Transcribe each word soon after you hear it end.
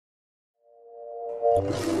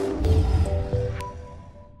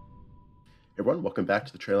Everyone, welcome back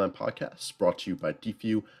to the TraderLion podcast, brought to you by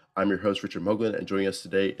DFU. I'm your host, Richard Moglen, and joining us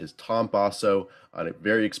today is Tom Basso, a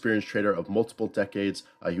very experienced trader of multiple decades.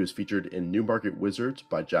 He was featured in New Market Wizards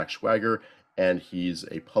by Jack Schwager, and he's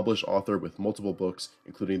a published author with multiple books,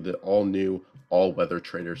 including the all-new All-Weather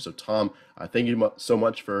Trader. So, Tom, thank you so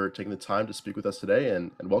much for taking the time to speak with us today,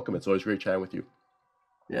 and welcome. It's always great chatting with you.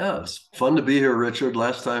 Yeah, it's fun to be here, Richard.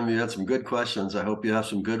 Last time you had some good questions. I hope you have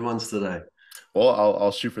some good ones today. Well,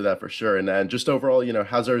 I'll shoot for that for sure. And just overall,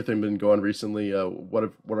 how's everything been going recently? What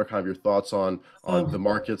are kind of your thoughts on the Um,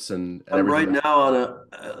 markets and I'm right everything? now on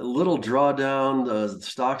a little drawdown. The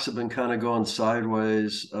stocks have been kind of going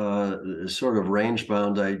sideways, sort of range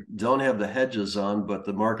bound. I don't have the hedges on, but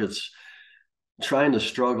the market's trying to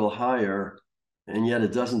struggle higher, and yet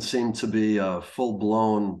it doesn't seem to be a full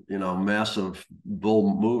blown, massive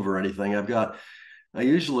bull move or anything. I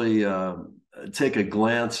usually take a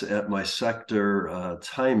glance at my sector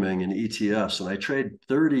timing in ETFs, and I trade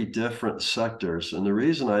 30 different sectors. And the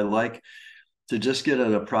reason I like to just get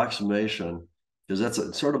an approximation, because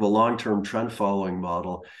that's sort of a long-term trend following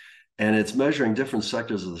model, and it's measuring different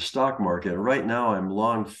sectors of the stock market. And right now I'm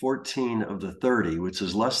long 14 of the 30, which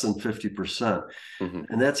is less than 50%. Hmm.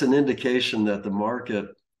 And that's an indication that the market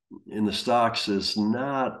in the stocks is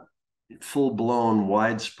not full-blown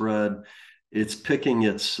widespread. It's picking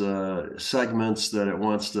its segments that it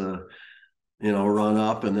wants to, run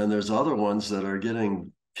up, and then there's other ones that are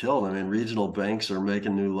getting killed. I mean, regional banks are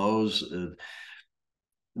making new lows.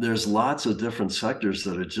 There's lots of different sectors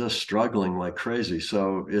that are just struggling like crazy.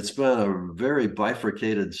 So it's been a very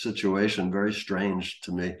bifurcated situation, very strange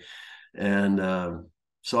to me. And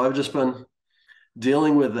so I've just been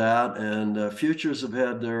dealing with that. And futures have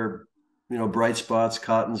had their, bright spots.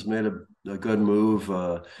 Cotton's made a good move.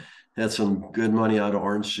 Had some good money out of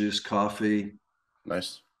orange juice, coffee.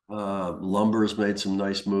 Nice. Lumber's made some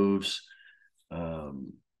nice moves.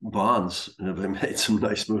 Bonds have made some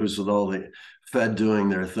nice moves with all the Fed doing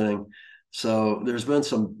their thing. So there's been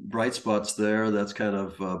some bright spots there that's kind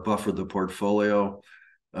of buffered the portfolio.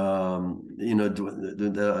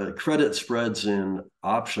 The credit spreads in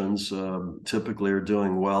options typically are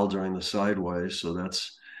doing well during the sideways. So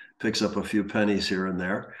that's picks up a few pennies here and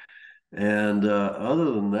there. And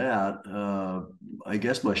other than that, I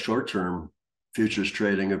guess my short-term futures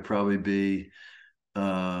trading would probably be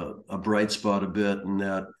a bright spot a bit, in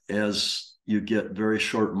that as you get very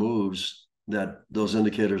short moves, that those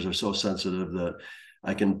indicators are so sensitive that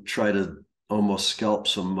I can try to almost scalp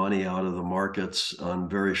some money out of the markets on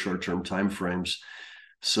very short-term time frames.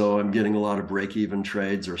 So I'm getting a lot of break-even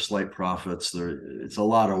trades or slight profits. It's a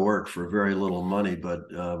lot of work for very little money, but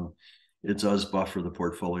it does buffer the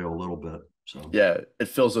portfolio a little bit. So, Yeah, it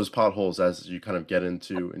fills those potholes as you kind of get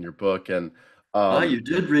into in your book. And um, you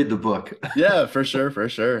did read the book. yeah, for sure, for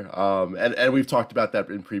sure. And we've talked about that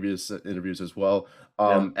in previous interviews as well.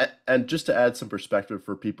 Yeah. And just to add some perspective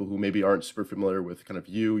for people who maybe aren't super familiar with kind of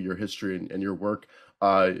your history and your work,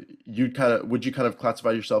 would you kind of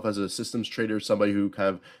classify yourself as a systems trader, somebody who kind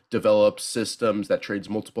of develops systems that trades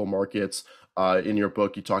multiple markets? In your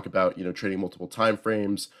book, you talk about, trading multiple time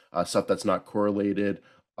frames, stuff that's not correlated,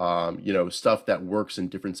 stuff that works in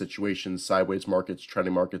different situations, sideways markets,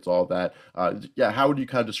 trending markets, all that. Yeah, how would you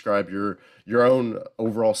kind of describe your own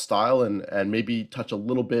overall style and maybe touch a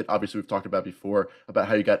little bit, obviously we've talked about before, about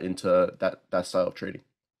how you got into that style of trading?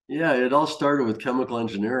 Yeah, it all started with chemical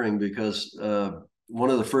engineering, because one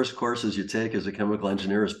of the first courses you take as a chemical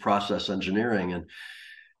engineer is process engineering. And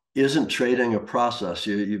isn't trading a process?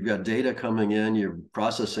 You've got data coming in, you're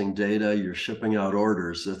processing data, you're shipping out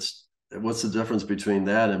orders. What's the difference between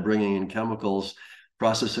that and bringing in chemicals,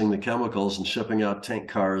 processing the chemicals and shipping out tank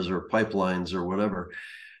cars or pipelines or whatever?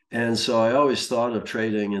 And so I always thought of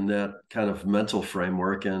trading in that kind of mental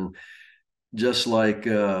framework. And just like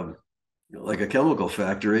a chemical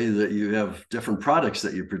factory, that you have different products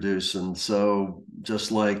that you produce. And so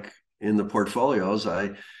just like in the portfolios,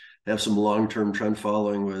 I have some long-term trend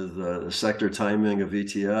following with the sector timing of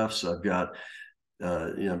ETFs. I've got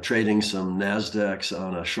trading some NASDAQs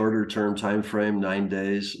on a shorter term time frame, 9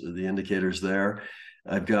 days, the indicators there.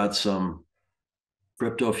 I've got some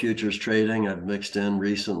crypto futures trading I've mixed in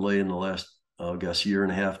recently in the last, I guess, year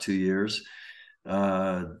and a half, 2 years.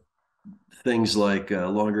 Uh, Things like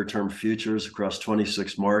longer term futures across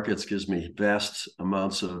 26 markets gives me vast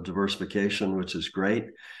amounts of diversification, which is great.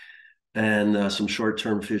 And some short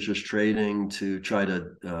term futures trading to try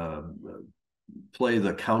to play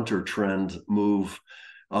the counter trend move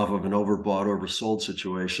off of an overbought, oversold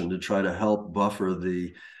situation, to try to help buffer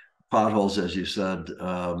the potholes, as you said,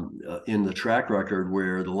 in the track record,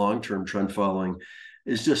 where the long-term trend following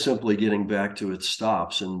is just simply getting back to its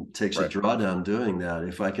stops and takes a Right. drawdown doing that.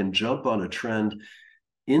 If I can jump on a trend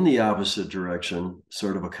in the opposite direction,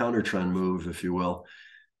 sort of a counter trend move, if you will,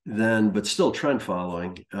 then, but still trend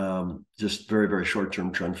following, just very, very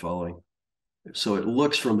short-term trend following. So it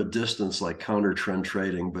looks from a distance like counter trend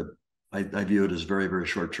trading, but I view it as very, very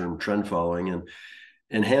short-term trend following,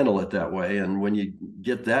 and handle it that way. And when you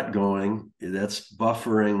get that going, that's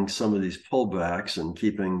buffering some of these pullbacks and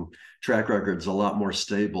keeping track records a lot more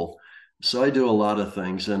stable. So I do a lot of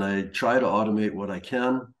things, and I try to automate what I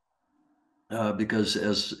can, because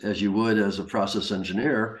as you would as a process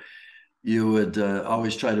engineer, you would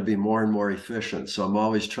always try to be more and more efficient. So I'm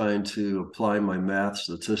always trying to apply my math,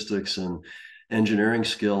 statistics, and engineering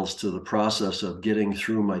skills to the process of getting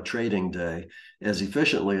through my trading day as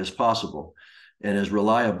efficiently as possible and as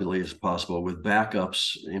reliably as possible, with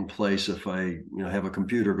backups in place if I have a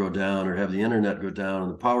computer go down or have the internet go down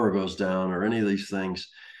and the power goes down or any of these things.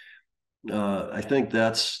 I think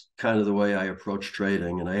that's kind of the way I approach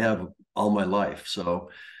trading, and I have all my life. So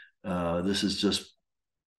this is just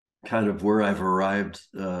kind of where I've arrived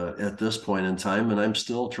at this point in time, and I'm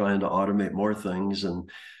still trying to automate more things and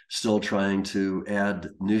still trying to add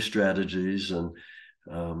new strategies. And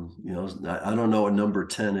I don't know what number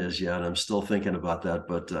 10 is yet. I'm still thinking about that,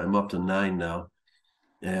 but I'm up to 9 now,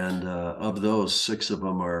 and of those, 6 of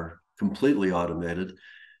them are completely automated,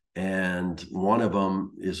 and one of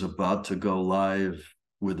them is about to go live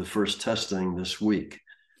with the first testing this week.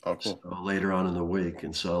 Oh, So cool. later on in the week.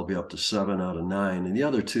 And so I'll be up to 7 out of 9. And the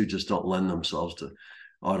other 2 just don't lend themselves to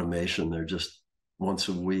automation. They're just once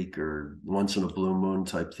a week or once in a blue moon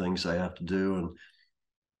type things I have to do. And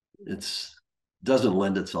it's doesn't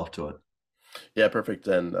lend itself to it. Yeah, perfect.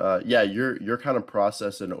 And yeah, your kind of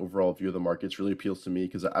process and overall view of the markets really appeals to me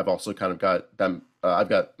because I've also kind of got them. I've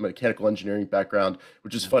got mechanical engineering background,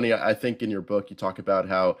 which is Yeah. funny. I think in your book you talk about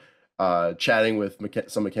how chatting with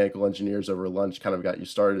some mechanical engineers over lunch kind of got you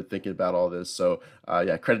started thinking about all this. So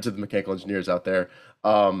yeah, credit to the mechanical engineers out there.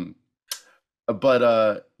 Um,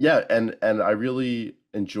 but yeah, and I really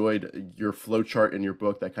enjoyed your flow chart in your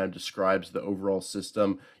book that kind of describes the overall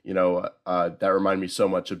system. That reminded me so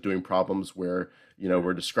much of doing problems where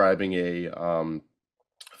we're describing a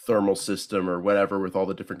thermal system or whatever with all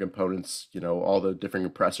the different components, all the different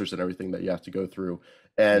compressors and everything that you have to go through.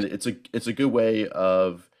 And it's a good way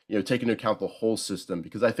of taking into account the whole system,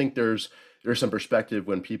 because I think there's some perspective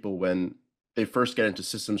when they first get into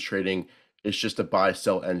systems trading, it's just a buy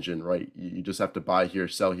sell engine, right? You just have to buy here,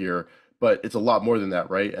 sell here, but it's a lot more than that,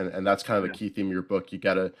 right? And that's kind of the Yeah. key theme of your book. You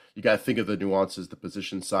gotta think of the nuances, the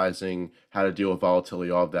position sizing, how to deal with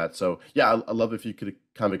volatility, all of that. So yeah, I love if you could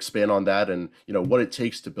kind of expand on that and what it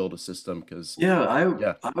takes to build a system, because Yeah,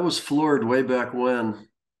 yeah. I was floored way back when.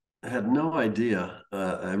 I had no idea.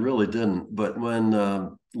 I really didn't. But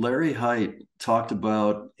when Larry Height talked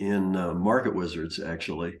about in Market Wizards,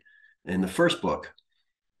 actually, in the first book,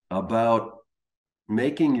 about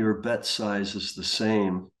making your bet sizes the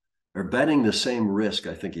same, or betting the same risk,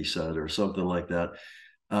 I think he said, or something like that,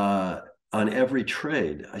 uh, on every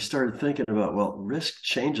trade, I started thinking about, well, risk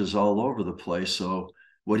changes all over the place. So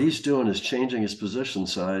what he's doing is changing his position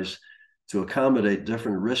size to accommodate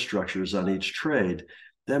different risk structures on each trade.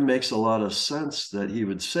 That makes a lot of sense that he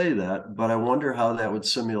would say that, but I wonder how that would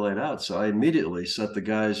simulate out. So I immediately set the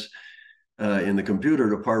guys in the computer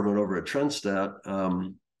department over at Trendstat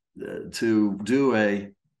to do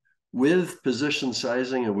a with position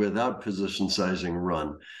sizing and without position sizing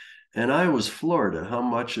run. And I was floored at how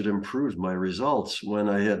much it improved my results when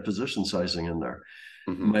I had position sizing in there.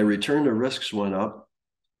 Hmm. My return to risks went up,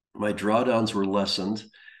 my drawdowns were lessened.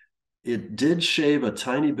 It did shave a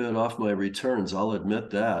tiny bit off my returns, I'll admit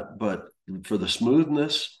that. But for the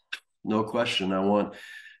smoothness, no question, I want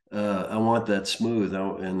that smooth,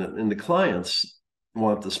 and the clients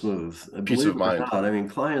want the smooth. Peace Believe of it or mind. not, I mean,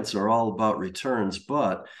 clients are all about returns,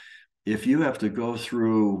 but if you have to go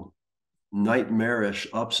through nightmarish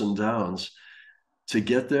ups and downs to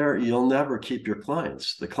get there, you'll never keep your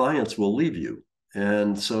clients. The clients will leave you.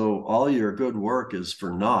 And so all your good work is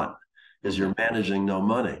for naught, as Hmm. you're managing no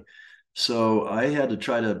money. So I had to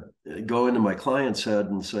try to go into my client's head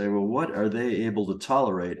and say, well, what are they able to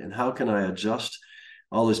tolerate? And how can I adjust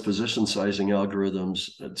all these position sizing algorithms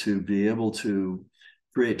to be able to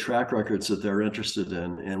create track records that they're interested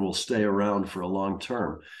in and will stay around for a long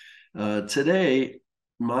term? Today,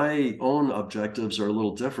 my own objectives are a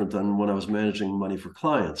little different than when I was managing money for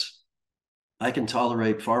clients. I can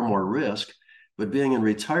tolerate far more risk, but being in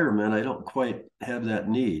retirement, I don't quite have that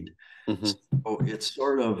need. Hmm. So it's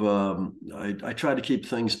sort of, I try to keep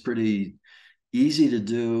things pretty easy to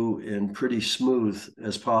do and pretty smooth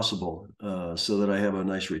as possible, so that I have a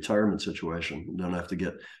nice retirement situation. Don't have to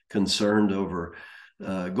get concerned over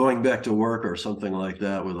going back to work or something like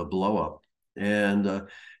that with a blow up. And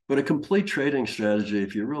but a complete trading strategy,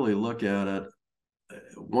 if you really look at it,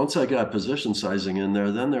 once I got position sizing in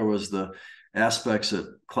there, then there was the aspects that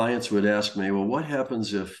clients would ask me, well, what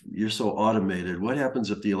happens if you're so automated? What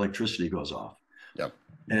happens if the electricity goes off? Yeah.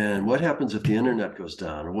 And what happens if the internet goes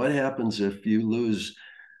down? What happens if you lose,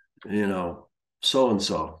 you know, so and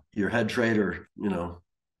so, your head trader,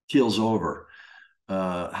 keels over?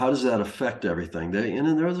 How does that affect everything? And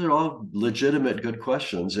then those are all legitimate, good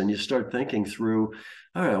questions. And you start thinking through,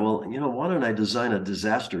 all right, well, why don't I design a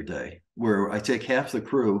disaster day where I take half the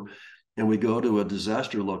crew and we go to a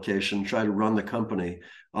disaster location, try to run the company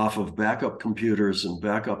off of backup computers and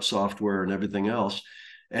backup software and everything else,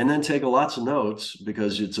 and then take lots of notes,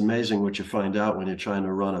 because it's amazing what you find out when you're trying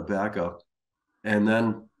to run a backup. And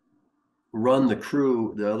then run the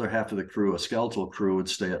crew, the other half of the crew, a skeletal crew, would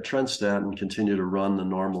stay at Trentstadt and continue to run the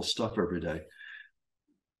normal stuff every day.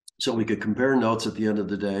 So we could compare notes at the end of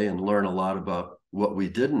the day and learn a lot about what we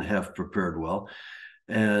didn't have prepared well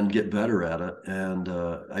and get better at it. And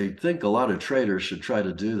I think a lot of traders should try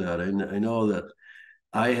to do that. I know that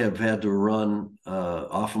I have had to run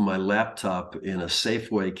off of my laptop in a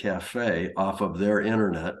Safeway cafe off of their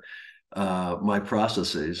internet, my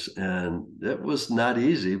processes, and it was not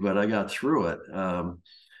easy, but I got through it.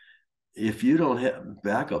 If you don't have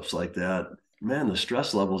backups like that, man, the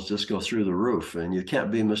stress levels just go through the roof, and you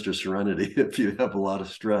can't be Mr. Serenity if you have a lot of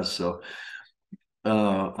stress. So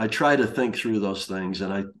I try to think through those things,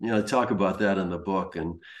 and I talk about that in the book.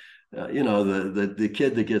 And the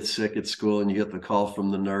kid that gets sick at school, and you get the call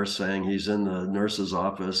from the nurse saying he's in the nurse's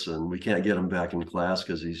office and we can't get him back in class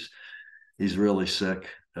because he's really sick.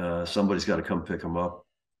 Somebody's got to come pick him up,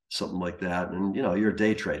 something like that. And you're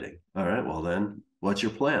day trading. All right, well then, what's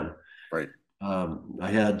your plan? Right.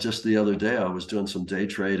 I had just the other day, I was doing some day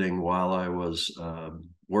trading while I was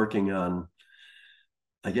working on,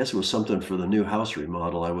 I guess it was something for the new house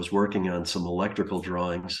remodel. I was working on some electrical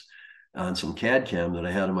drawings on some CAD cam that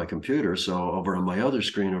I had on my computer. So over on my other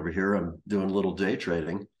screen over here, I'm doing a little day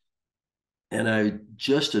trading. And I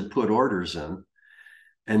just had put orders in,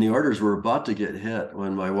 and the orders were about to get hit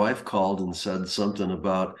when my wife called and said something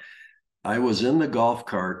about, I was in the golf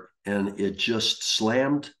cart and it just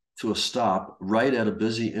slammed to a stop right at a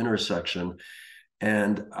busy intersection.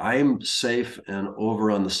 And I'm safe and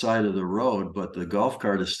over on the side of the road, but the golf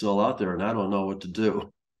cart is still out there and I don't know what to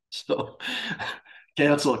do. So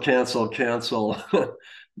cancel, cancel, cancel,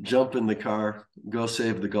 jump in the car, go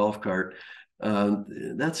save the golf cart.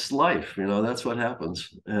 That's life, that's what happens.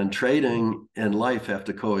 And trading and life have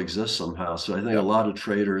to coexist somehow. So I think a Yeah. lot of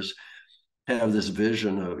traders have this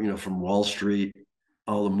vision of, from Wall Street,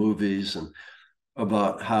 all the movies, and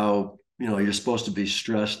about how, you're supposed to be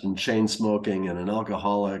stressed and chain smoking and an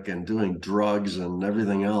alcoholic and doing drugs and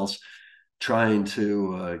everything else, trying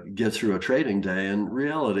to get through a trading day. And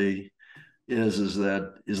reality is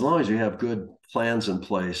that as long as you have good plans in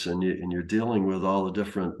place and you're dealing with all the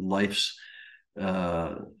different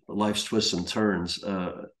uh, life's twists and turns,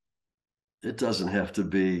 it doesn't have to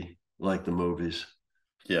be like the movies.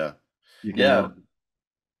 Yeah. You can Yeah. have,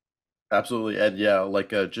 Absolutely. And yeah, like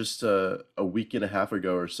just a week and a half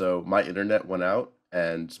ago or so, my internet went out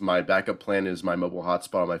and my backup plan is my mobile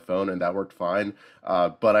hotspot on my phone, and that worked fine.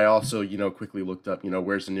 But I also, quickly looked up,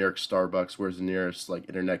 where's the nearest Starbucks, where's the nearest like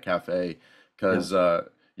internet cafe? yeah, Because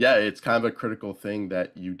yeah, it's kind of a critical thing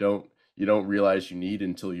that you don't realize you need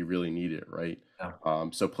until you really need it, right? yeah,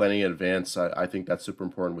 So planning in advance, I think that's super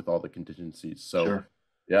important with all the contingencies. So sure.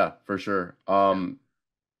 yeah, for sure. Yeah.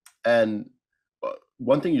 And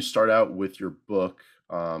one thing you start out with your book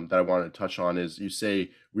that I wanted to touch on is you say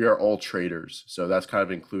we are all traders. So that's kind of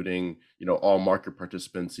including, all market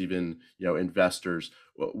participants, even, investors.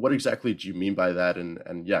 What exactly do you mean by that?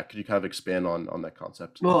 And yeah, could you kind of expand on that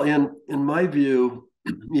concept? Well, in my view,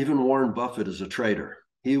 even Warren Buffett is a trader.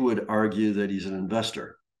 He would argue that he's an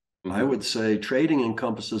investor. I Hmm. would say trading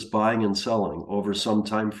encompasses buying and selling over some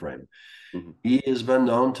time frame. Hmm. He has been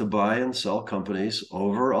known to buy and sell companies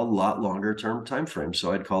over a lot longer term time frame.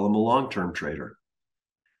 So I'd call him a long-term trader.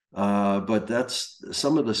 But that's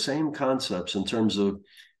some of the same concepts in terms of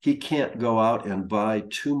he can't go out and buy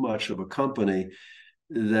too much of a company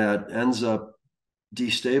that ends up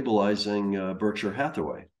destabilizing Berkshire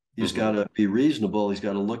Hathaway. He's got Hmm. to be reasonable. He's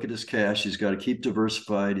got to look at his cash. He's got to keep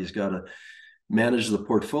diversified. He's got to manage the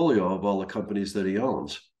portfolio of all the companies that he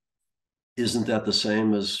owns. Isn't that the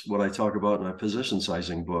same as what I talk about in my position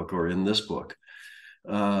sizing book or in this book?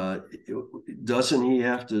 Uh, doesn't he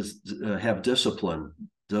have to have discipline?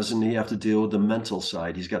 Doesn't he have to deal with the mental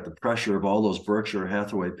side? He's got the pressure of all those Berkshire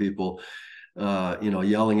Hathaway people,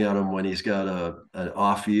 yelling at him when he's got an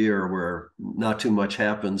off year where not too much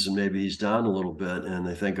happens and maybe he's down a little bit, and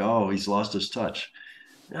they think, oh, he's lost his touch.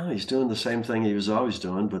 No, he's doing the same thing he was always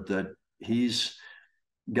doing, but that he's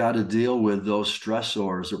got to deal with those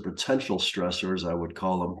stressors or potential stressors, I would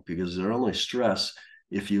call them, because they're only stress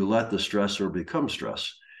if you let the stressor become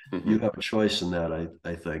stress. You Hmm. have a choice in that,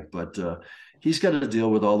 I think. But he's got to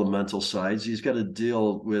deal with all the mental sides. He's got to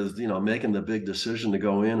deal with, making the big decision to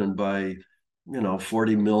go in and buy,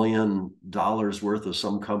 $40 million worth of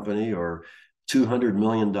some company or $200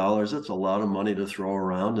 million. That's a lot of money to throw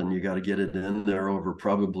around, and you got to get it in there over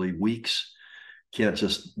probably weeks. Can't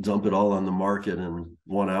just dump it all on the market in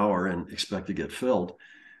 1 hour and expect to get filled.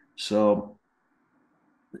 So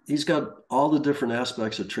he's got all the different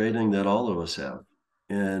aspects of trading that all of us have.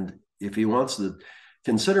 And if he wants to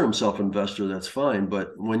consider himself an investor, that's fine.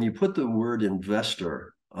 But when you put the word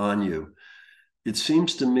investor on you, it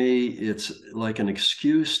seems to me it's like an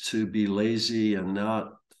excuse to be lazy and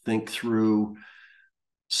not think through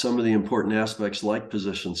some of the important aspects like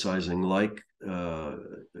position sizing, like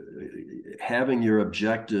having your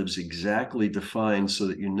objectives exactly defined so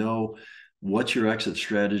that you know what your exit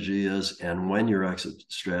strategy is and when your exit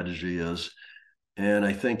strategy is. And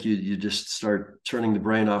I think you just start turning the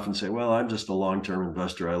brain off and say, well, I'm just a long-term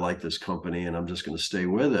investor. I like this company and I'm just going to stay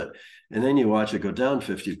with it. And then you watch it go down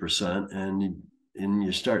 50% and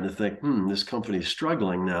you're starting to think, this company's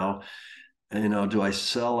struggling now. And, do I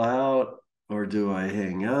sell out or do I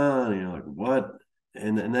hang on? Like what?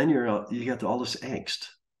 And then you got all this angst.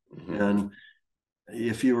 Hmm. And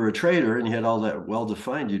if you were a trader and you had all that well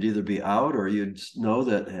defined, you'd either be out or you'd know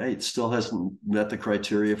that, hey, it still hasn't met the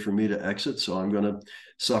criteria for me to exit. So I'm going to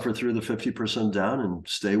suffer through the 50% down and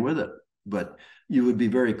stay with it. But you would be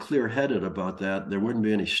very clear headed about that. There wouldn't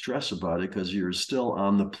be any stress about it because you're still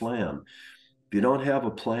on the plan. If you don't have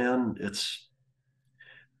a plan,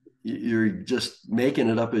 you're just making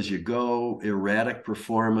it up as you go, erratic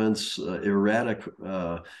performance, erratic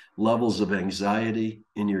levels of anxiety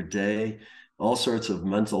in your day. All sorts of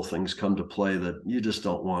mental things come to play that you just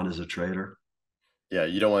don't want as a trader. Yeah,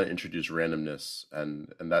 you don't want to introduce randomness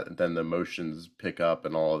and that then the emotions pick up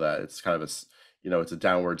and all of that. It's kind of it's a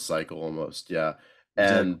downward cycle almost. Yeah.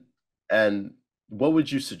 Exactly. And and what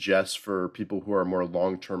would you suggest for people who are more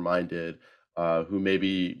long-term minded, who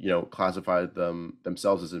maybe, classify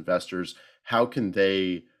themselves as investors? How can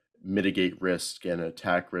they mitigate risk and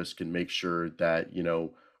attack risk and make sure that,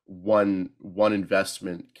 one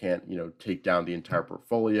investment can't, take down the entire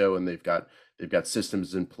portfolio and they've got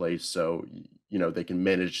systems in place so they can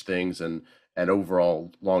manage things and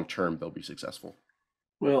overall long term they'll be successful.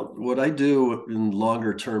 Well, what I do in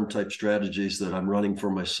longer term type strategies that I'm running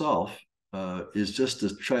for myself is just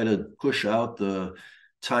to try to push out the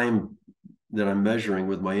time that I'm measuring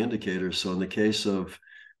with my indicators. So in the case of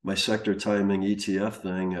my sector timing ETF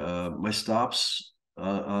thing, my stops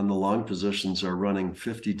on the long positions are running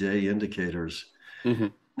 50-day indicators. Hmm.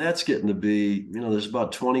 That's getting to be, there's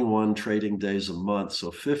about 21 trading days a month.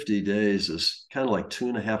 So 50 days is kind of like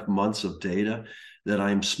 2.5 months of data that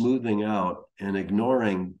I'm smoothing out and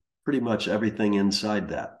ignoring pretty much everything inside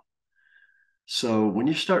that. So when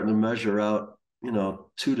you're starting to measure out,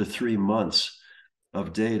 2 to 3 months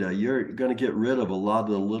of data, you're going to get rid of a lot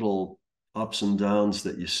of the little ups and downs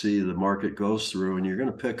that you see the market goes through, and you're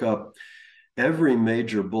going to pick up every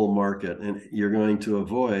major bull market, and you're going to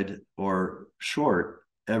avoid or short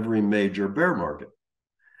every major bear market.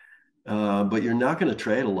 But you're not going to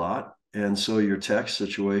trade a lot. And so your tax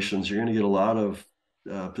situations, you're going to get a lot of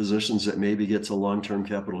positions that maybe get to long-term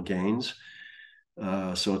capital gains.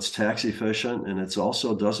 So it's tax efficient, and it's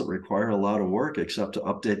also doesn't require a lot of work except to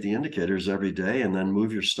update the indicators every day and then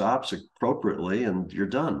move your stops appropriately and you're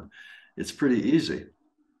done. It's pretty easy.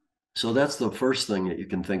 So that's the first thing that you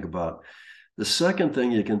can think about. The second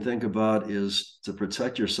thing you can think about is to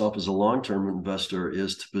protect yourself as a long-term investor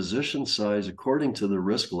is to position size according to the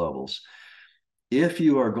risk levels. If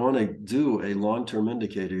you are going to do a long-term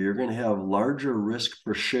indicator, you're going to have larger risk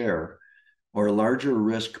per share or larger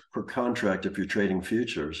risk per contract if you're trading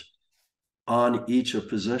futures on each of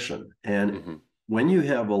position. And Hmm. when you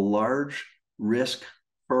have a large risk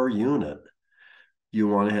per unit, you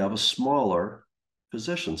want to have a smaller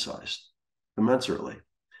position size commensurately.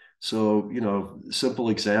 So, simple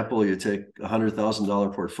example, you take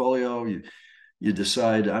 $100,000 portfolio, you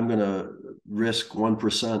decide I'm going to risk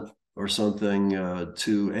 1% or something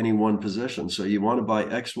to any one position. So you want to buy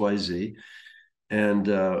XYZ, and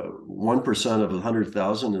 1% of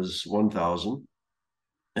 100,000 is 1,000.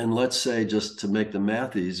 And let's say, just to make the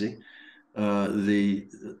math easy, the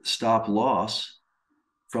stop loss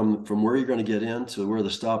from where you're going to get in to where the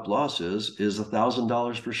stop loss is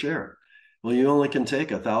 $1,000 per share. Well, you only can take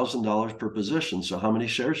 $1,000 per position. So how many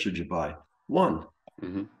shares should you buy? One.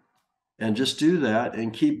 Hmm. And just do that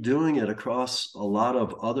and keep doing it across a lot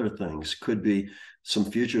of other things. Could be some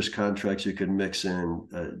futures contracts you can mix in.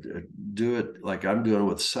 Do it like I'm doing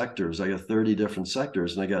with sectors. I got 30 different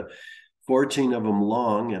sectors, and I got 14 of them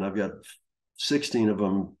long, and I've got 16 of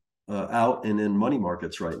them out and in money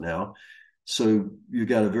markets right now. So you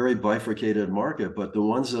got a very bifurcated market, but the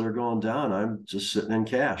ones that are going down, I'm just sitting in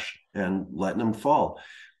cash and letting them fall.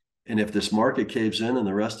 And if this market caves in and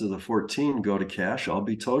the rest of the 14 go to cash, I'll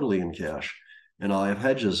be totally in cash, and I'll have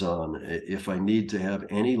hedges on if I need to have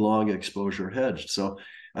any long exposure hedged. So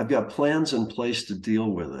I've got plans in place to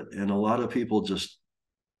deal with it. And a lot of people just,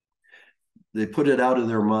 they put it out of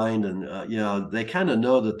their mind, and they kind of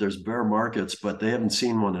know that there's bear markets, but they haven't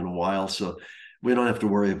seen one in a while. So we don't have to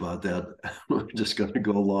worry about that. We're just going to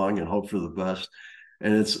go along and hope for the best.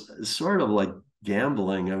 And it's sort of like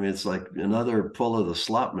gambling. I mean, it's like another pull of the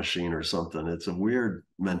slot machine or something. It's a weird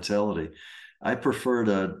mentality. I prefer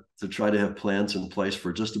to try to have plans in place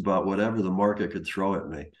for just about whatever the market could throw at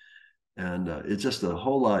me. And it's just a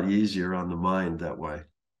whole lot easier on the mind that way.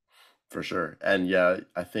 For sure. And yeah,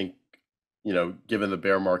 I think, given the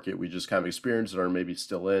bear market we just kind of experienced or maybe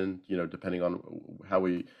still in, depending on how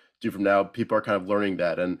we do from now, people are kind of learning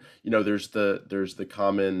that. And, there's the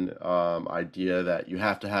common idea that you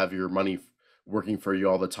have to have your money working for you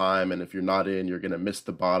all the time. And if you're not in, you're going to miss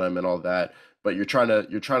the bottom and all that. But you're trying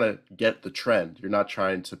to get the trend. You're not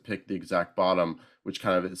trying to pick the exact bottom, which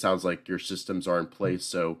kind of, it sounds like your systems are in place.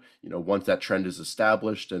 So, once that trend is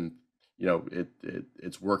established and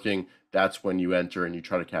it's working, that's when you enter and you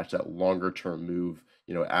try to catch that longer term move,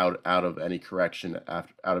 out of any correction, out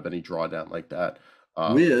of any drawdown like that.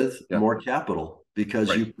 With Yeah. more capital because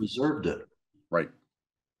Right. you preserved it. Right.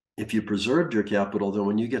 If you preserved your capital, then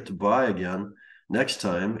when you get to buy again next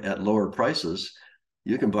time at lower prices,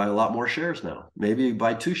 you can buy a lot more shares now. Maybe you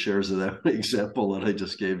buy 2 shares of that example that I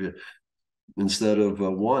just gave you instead of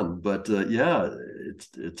one. But yeah,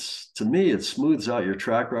 it's to me, it smooths out your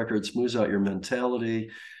track record, smooths out your mentality,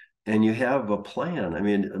 and you have a plan. I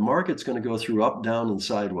mean, the market's going to go through up, down, and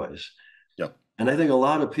sideways. Yeah. And I think a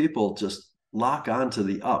lot of people just lock onto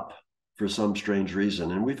the up for some strange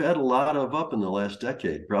reason. And we've had a lot of up in the last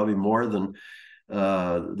decade, probably more than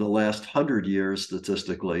the last 100 years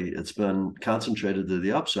statistically. It's been concentrated to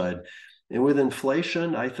the upside. And with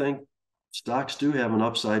inflation, I think stocks do have an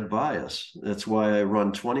upside bias. That's why I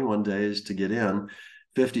run 21 days to get in,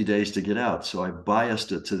 50 days to get out. So I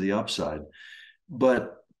biased it to the upside.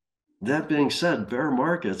 But that being said, bear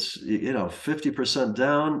markets, 50%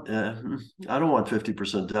 down, I don't want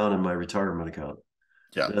 50% down in my retirement account.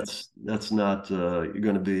 Yeah. That's not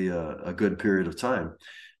going to be a good period of time.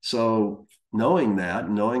 So knowing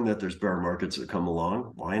that there's bear markets that come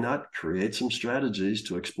along, why not create some strategies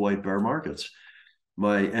to exploit bear markets?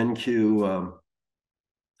 My NQ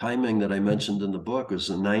timing that I mentioned in the book was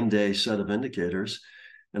a 9-day set of indicators,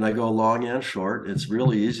 and I go long and short. It's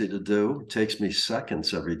really easy to do. It takes me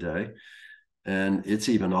seconds every day, and it's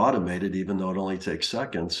even automated, even though it only takes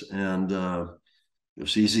seconds. And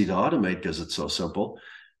it's easy to automate because it's so simple.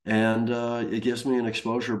 And it gives me an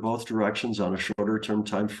exposure both directions on a shorter term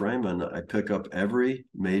time frame. And I pick up every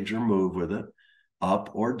major move with it,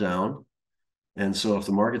 up or down. And so if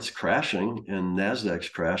the market's crashing and NASDAQ's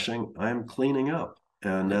crashing, I'm cleaning up.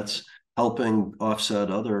 And that's helping offset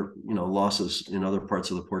other, losses in other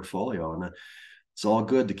parts of the portfolio. And it's all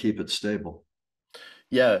good to keep it stable.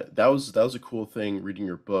 Yeah, that was a cool thing reading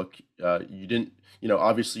your book. You didn't,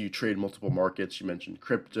 obviously you trade multiple markets. You mentioned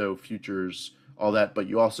crypto, futures, all that, but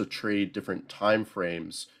you also trade different time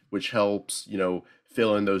frames, which helps,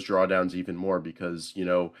 fill in those drawdowns even more because,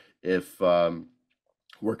 if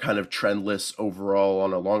we're kind of trendless overall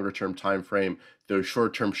on a longer term time frame, those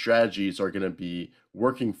short term strategies are going to be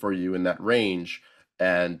working for you in that range,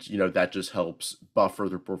 and that just helps buffer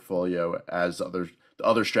the portfolio as the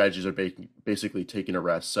other strategies are basically taking a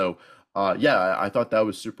rest. So yeah, I thought that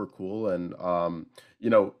was super cool. And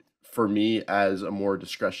for me as a more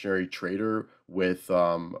discretionary trader with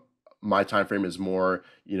my time frame is more,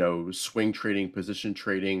 swing trading, position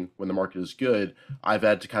trading when the market is good. I've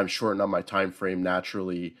had to kind of shorten up my time frame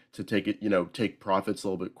naturally to take it, take profits a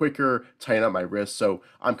little bit quicker, tighten up my risk. So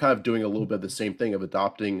I'm kind of doing a little bit of the same thing of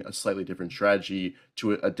adopting a slightly different strategy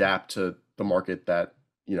to adapt to the market that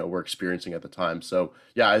were experiencing at the time. So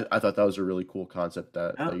yeah, I thought that was a really cool concept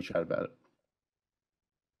that Yeah. you chatted about it.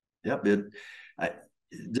 Yep. I,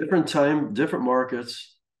 different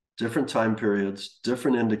markets, different time periods,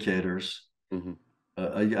 different indicators. Hmm.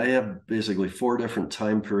 I have basically four different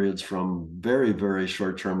time periods from very, very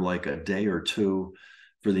short term, like a day or two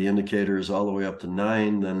for the indicators, all the way up to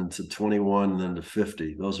 9, then to 21, then to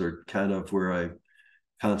 50. Those are kind of where I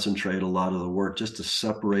concentrate a lot of the work just to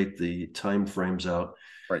separate the time frames out.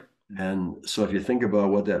 Right. And so if you think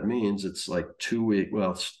about what that means, it's like 2 week,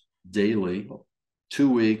 well, it's daily, 2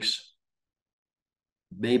 weeks,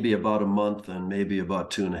 maybe about a month, and maybe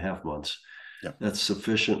about 2.5 months. Yeah. That's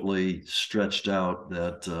sufficiently stretched out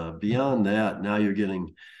that beyond that, now you're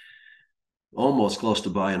getting almost close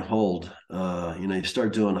to buy and hold. You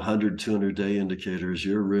start doing 100, 200-day indicators,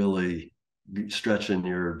 you're really stretching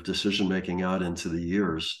your decision making out into the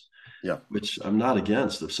years, Yeah. which I'm not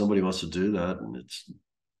against. If somebody wants to do that, and it's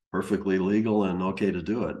perfectly legal and okay to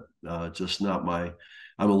do it, just not my.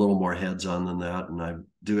 I'm a little more heads on than that, and I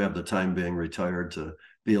do have the time being retired to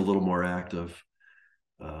be a little more active.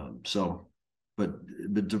 So, but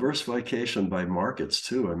diversification by markets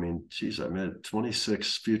too. I mean, geez, I'm at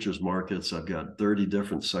 26 futures markets. I've got 30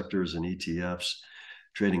 different sectors and ETFs,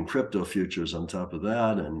 trading crypto futures on top of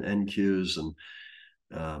that, and NQs, and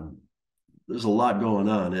um, there's a lot going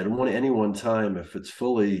on. At any one time, if it's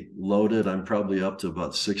fully loaded, I'm probably up to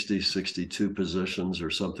about 60, 62 positions or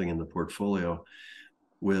something in the portfolio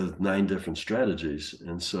with 9 different strategies.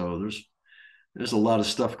 And so there's a lot of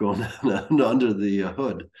stuff going on under the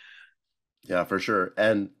hood. Yeah, for sure.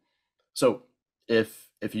 And so if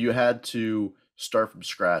you had to start from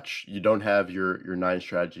scratch, you don't have your nine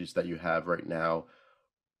strategies that you have right now,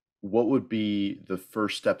 what would be the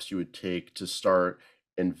first steps you would take to start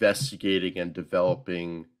investigating and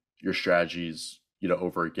developing your strategies,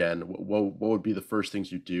 over again? What would be the first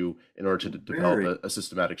things you do in order to develop Very a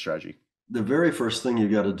systematic strategy? the very first thing you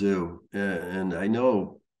got to do, and I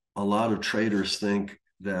know a lot of traders think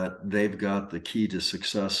that they've got the key to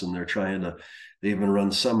success, and they even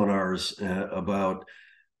run seminars about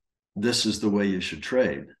this is the way you should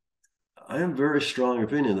trade. I have a very strong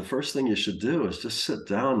opinion. The first thing you should do is just sit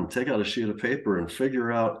down and take out a sheet of paper and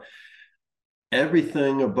figure out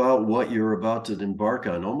everything about what you're about to embark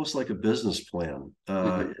on, almost like a business plan.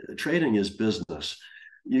 Hmm. Trading is business.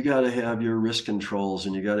 You got to have your risk controls,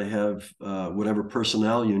 and you got to have whatever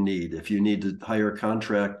personnel you need. If you need to hire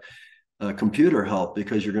contract computer help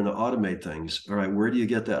because you're going to automate things, all right, where do you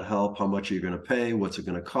get that help? How much are you going to pay? What's it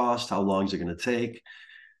going to cost? How long is it going to take?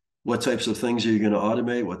 What types of things are you going to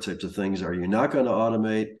automate? What types of things are you not going to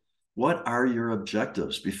automate? What are your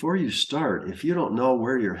objectives? Before you start, if you don't know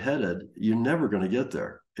where you're headed, you're never going to get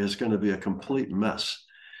there. It's going to be a complete mess.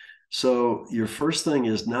 So your first thing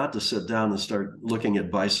is not to sit down and start looking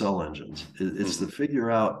at buy sell engines. It's to Hmm.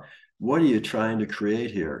 figure out what are you trying to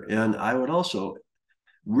create here. And I would also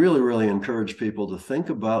really, really encourage people to think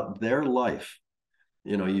about their life,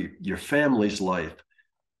 your family's life.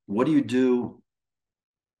 What do you do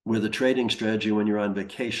with a trading strategy when you're on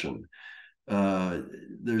vacation?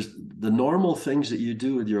 There's the normal things that you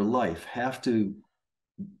do with your life have to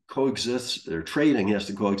coexist, or trading has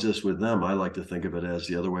to coexist with them. I like to think of it as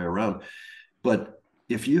the other way around. But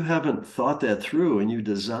if you haven't thought that through and you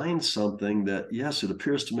design something that, yes, it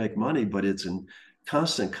appears to make money, but it's in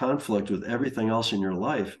constant conflict with everything else in your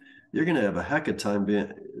life, you're going to have a heck of time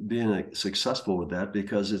being successful with that,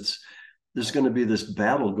 because there's going to be this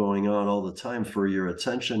battle going on all the time for your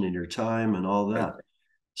attention and your time and all Right. that.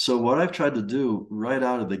 So what I've tried to do right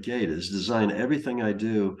out of the gate is design everything I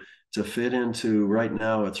do to fit into, right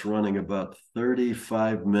now it's running about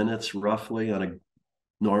 35 minutes roughly on a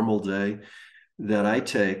normal day, that I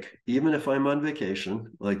take, even if I'm on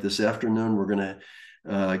vacation. Like this afternoon, we're going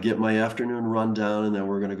to get my afternoon run down, and then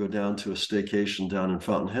we're going to go down to a staycation down in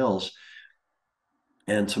Fountain Hills.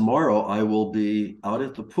 And tomorrow I will be out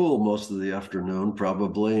at the pool most of the afternoon,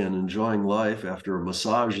 probably, and enjoying life after a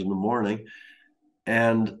massage in the morning.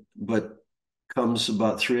 But comes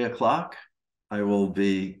about 3 o'clock, I will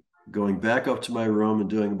be going back up to my room and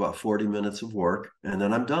doing about 40 minutes of work, and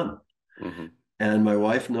then I'm done. Hmm. And my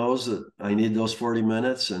wife knows that I need those 40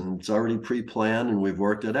 minutes, and it's already pre-planned, and we've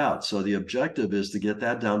worked it out. So the objective is to get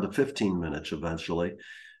that down to 15 minutes eventually.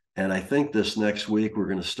 And I think this next week, we're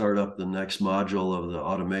going to start up the next module of the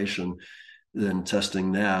automation, then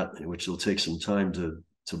testing that, which will take some time to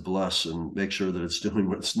bless and make sure that it's doing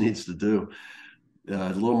what it needs to do.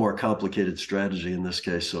 A little more complicated strategy in this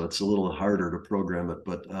case, so it's a little harder to program it.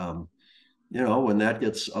 But when that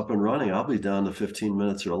gets up and running, I'll be down to 15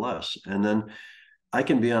 minutes or less, and then I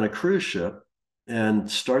can be on a cruise ship and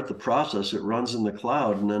start the process. It runs in the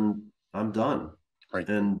cloud, and then I'm done. Right.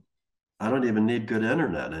 And I don't even need good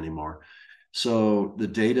internet anymore. So the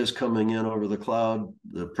data is coming in over the cloud,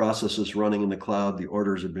 the process is running in the cloud, the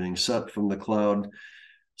orders are being sent from the cloud.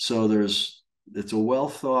 So it's a well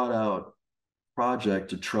thought out project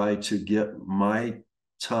to try to get my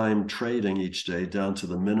time trading each day down to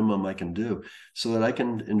the minimum I can do so that I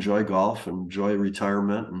can enjoy golf, enjoy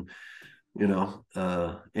retirement,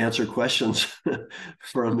 and answer questions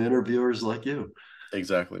from interviewers like you.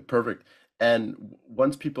 Exactly. Perfect. And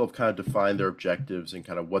once people have kind of defined their objectives and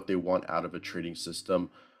kind of what they want out of a trading system,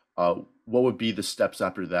 what would be the steps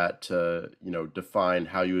after that to, define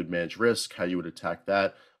how you would manage risk, how you would attack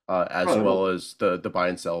that, as Right. well as the buy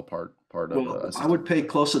and sell part of Well, a I system? would pay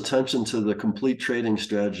close attention to the complete trading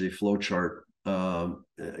strategy flowchart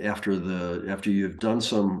after you've done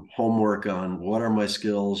some homework on what are my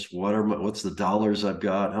skills, what's the dollars I've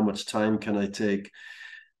got, how much time can I take,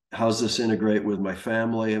 how's this integrate with my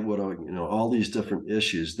family, all these different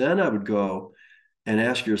issues. Then I would go and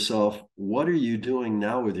ask yourself, what are you doing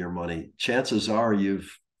now with your money? Chances are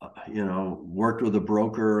you've worked with a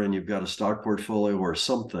broker and you've got a stock portfolio or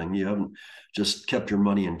something. You haven't just kept your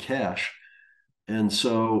money in cash. And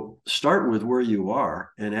so start with where you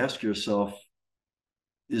are and ask yourself,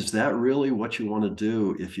 is that really what you want to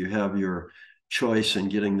do if you have your choice in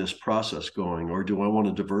getting this process going? Or do I want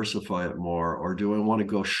to diversify it more? Or do I want to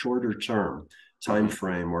go shorter term time Hmm.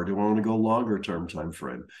 frame? Or do I want to go longer term time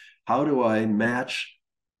frame? How do I match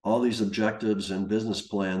all these objectives and business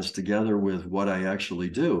plans together with what I actually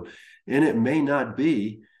do? And it may not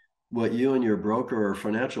be what you and your broker or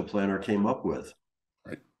financial planner came up with,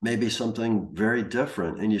 Right. maybe something very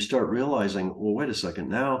different. And you start realizing, well, wait a second,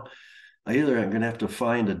 now I either am going to have to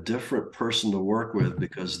find a different person to work with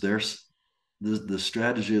because there's the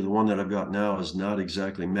strategy of the one that I've got now is not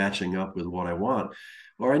exactly matching up with what I want,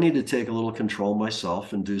 or I need to take a little control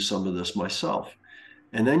myself and do some of this myself.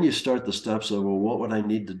 And then you start the steps of, well, what would I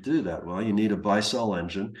need to do that? Well, you need a buy sell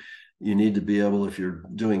engine. You need to be able, if you're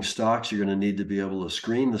doing stocks, you're going to need to be able to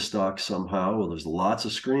screen the stocks somehow. Well, there's lots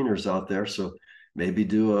of screeners out there. So maybe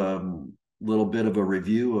do a little bit of a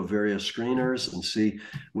review of various screeners and see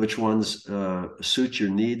which ones suit your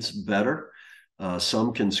needs better.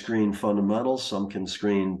 Some can screen fundamentals, some can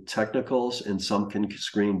screen technicals, and some can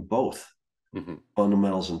screen both Hmm.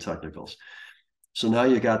 fundamentals and technicals. So now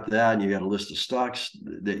you got that, and you got a list of stocks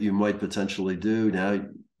that you might potentially do. Now,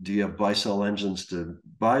 do you have buy sell engines to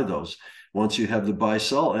buy those? Once you have the buy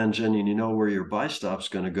sell engine and you know where your buy stop's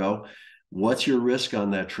going to go, what's your risk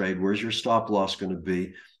on that trade? Where's your stop loss going to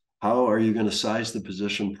be? How are you going to size the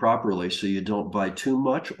position properly so you don't buy too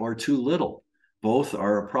much or too little? Both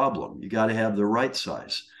are a problem. You got to have the right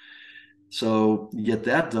size. So you get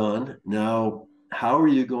that done. Now, how are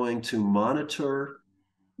you going to monitor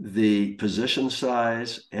the position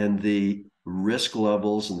size and the risk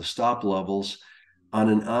levels and the stop levels on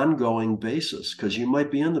an ongoing basis? Because you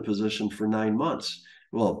might be in the position for 9 months.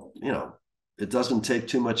 Well, it doesn't take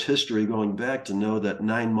too much history going back to know that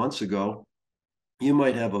 9 months ago, you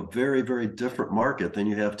might have a very, very different market than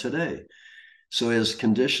you have today. So as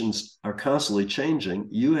conditions are constantly changing,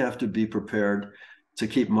 you have to be prepared to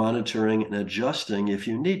keep monitoring and adjusting if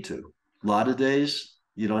you need to. A lot of days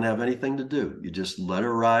you don't have anything to do. You just let it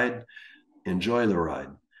ride, enjoy the ride.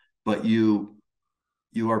 But you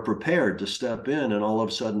are prepared to step in and all of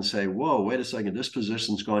a sudden say, whoa, wait a second, this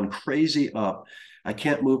position's gone crazy up. I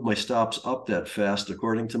can't move my stops up that fast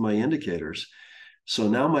according to my indicators. So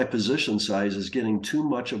now my position size is getting too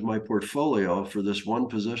much of my portfolio for this one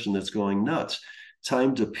position that's going nuts.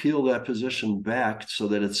 Time to peel that position back so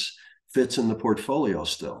that it fits in the portfolio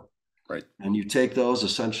still. Right. And you take those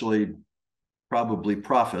essentially probably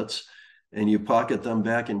profits and you pocket them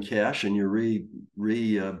back in cash and you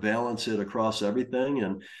rebalance it across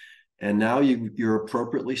everything, and now you're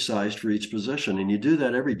appropriately sized for each position, and you do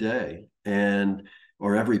that every day and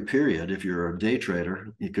or every period. If you're a day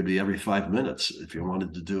trader, it could be every 5 minutes if you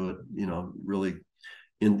wanted to do it, really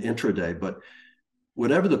in intraday. But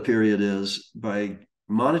whatever the period is, by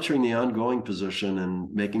monitoring the ongoing position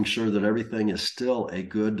and making sure that everything is still a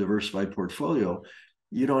good diversified portfolio,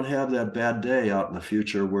 you don't have that bad day out in the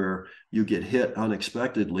future where you get hit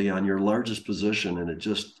unexpectedly on your largest position and it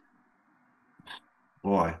just,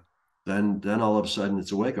 boy, then all of a sudden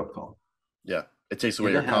it's a wake-up call. Yeah. It takes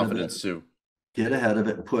away Get your ahead of it, confidence too. get ahead of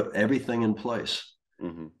it and put everything in place.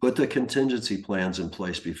 Hmm. Put the contingency plans in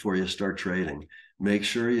place before you start trading. Make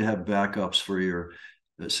sure you have backups for your,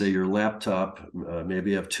 say, your laptop. Maybe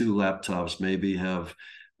you have two laptops. Maybe you have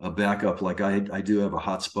a backup. Like I do have a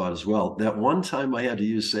hotspot as well. That one time I had to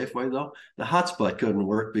use Safeway though, the hotspot couldn't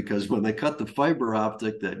work because when they cut the fiber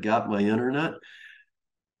optic that got my internet,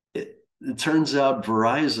 it turns out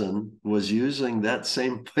Verizon was using that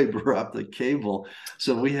same fiber optic cable.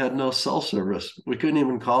 So we had no cell service. We couldn't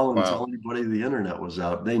even call and tell Wow. anybody the internet was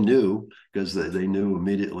out. They knew because they knew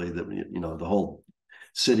immediately that, the whole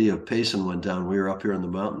city of Payson went down. We were up here in the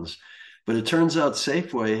mountains. But it turns out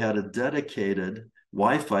Safeway had a dedicated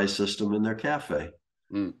Wi-Fi system in their cafe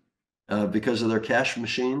Mm. because of their cash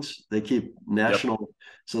machines. They keep Yep. national.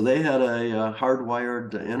 So they had a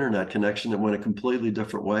hardwired internet connection that went a completely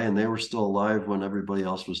different way, and they were still alive when everybody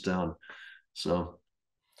else was down. So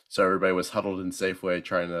So everybody was huddled in Safeway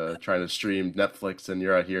trying to stream Netflix, and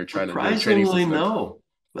you're out here trying to do a training surprisingly, system. no.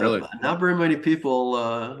 Really? Not very many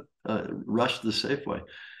people rushed the Safeway.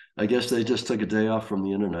 I guess they just took a day off from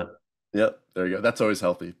the internet. Yep. There you go. That's always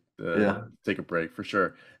healthy. Yeah. Take a break for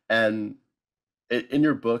sure. And in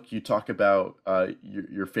your book, you talk about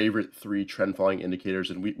your favorite three trend following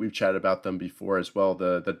indicators, and we've chatted about them before as well.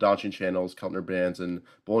 The Dodging channels, Keltner bands, and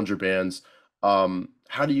Bollinger bands.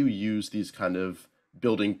 How do you use these kind of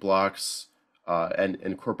building blocks and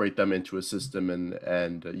incorporate them into a system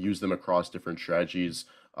and use them across different strategies?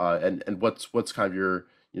 And what's kind of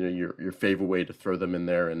your favorite way to throw them in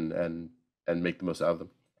there and make the most out of them?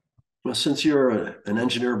 Well, since you're an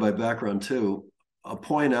engineer by background too, I'll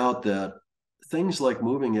point out that things like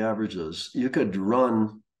moving averages, you could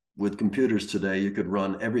run with computers today, you could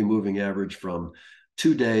run every moving average from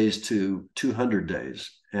 2 days to 200 days.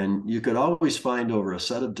 And you could always find over a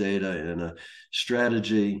set of data in a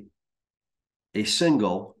strategy, a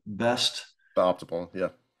single best The optimal, yeah,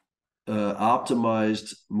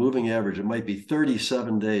 optimized moving average. It might be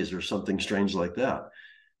 37 days or something strange like that.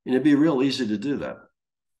 And it'd be real easy to do that.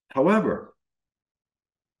 However,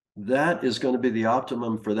 that is going to be the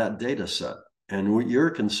optimum for that data set. And you're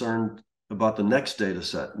concerned about the next data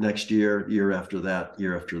set, next year, year after that,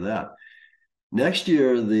 year after that. Next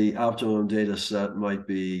year, the optimum data set might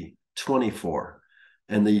be 24.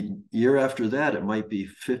 And the year after that, it might be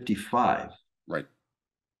 55. right.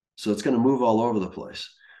 So it's going to move all over the place.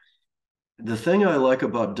 The thing I like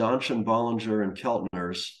about Donchen, Bollinger, and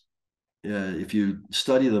Keltner's, if you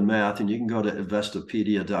study the math, and you can go to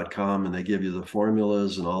investopedia.com and they give you the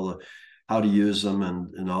formulas and all the how to use them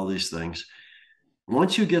and all these things.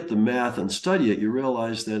 Once you get the math and study it, you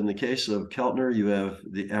realize that in the case of Keltner, you have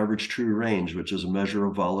the average true range, which is a measure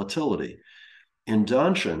of volatility. In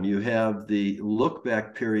Donchen, you have the look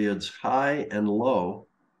back periods high and low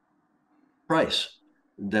price.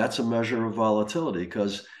 That's a measure of volatility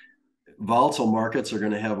because volatile markets are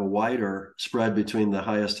going to have a wider spread between the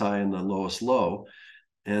highest high and the lowest low.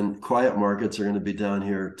 And quiet markets are going to be down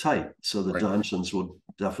here tight. So the Right. Donchens will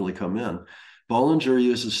definitely come in. Bollinger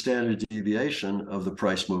uses standard deviation of the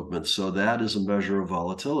price movement. So that is a measure of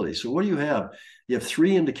volatility. So what do you have? You have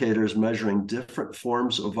three indicators measuring different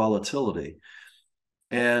forms of volatility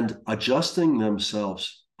and adjusting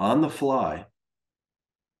themselves on the fly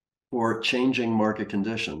for changing market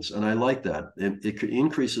conditions. And I like that. It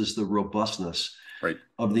increases the robustness Right.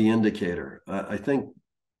 of the indicator. I think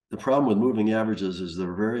the problem with moving averages is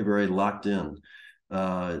they're very, very locked in.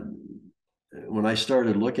 When I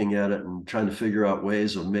started looking at it and trying to figure out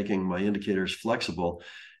ways of making my indicators flexible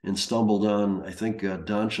and stumbled on, I think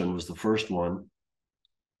Donchen was the first one,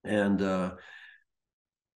 and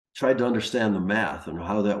tried to understand the math and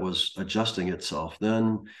how that was adjusting itself.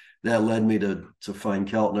 Then that led me to find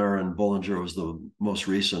Keltner, and Bollinger was the most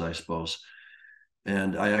recent, I suppose.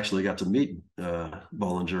 And I actually got to meet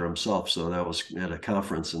Bollinger himself. So that was at a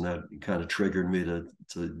conference, and that kind of triggered me to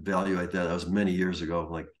evaluate that. That was many years ago,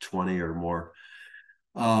 like 20 or more.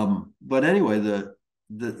 But anyway,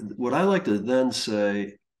 what I like to then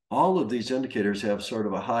say, all of these indicators have sort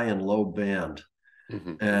of a high and low band.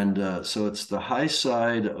 Hmm. And so it's the high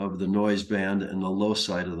side of the noise band and the low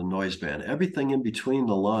side of the noise band. Everything in between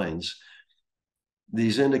the lines,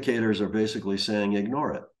 these indicators are basically saying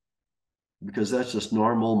ignore it, because that's just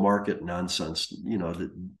normal market nonsense,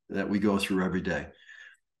 that we go through every day.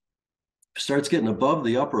 Starts getting above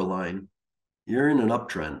the upper line, you're in an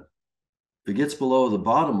uptrend. If it gets below the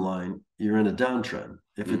bottom line, you're in a downtrend.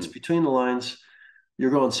 If it's between the lines, you're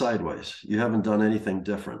going sideways. You haven't done anything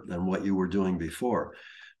different than what you were doing before.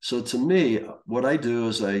 So to me, what I do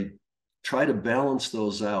is I try to balance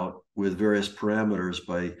those out with various parameters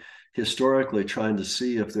by historically trying to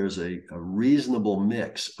see if there's a reasonable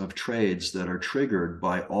mix of trades that are triggered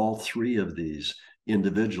by all three of these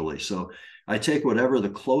individually. So I take whatever the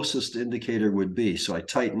closest indicator would be. So I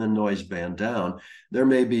tighten the noise band down. There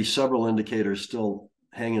may be several indicators still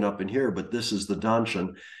hanging up in here, but this is the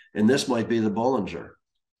Donchian, and this might be the Bollinger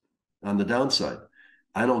on the downside.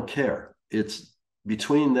 I don't care. It's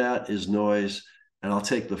between that is noise, and I'll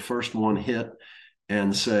take the first one hit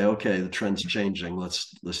and say, okay, the trend's changing.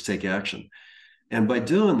 Let's take action. And by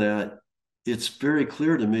doing that, it's very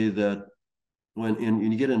clear to me that when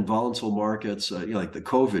you get in volatile markets, like the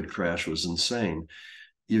COVID crash was insane.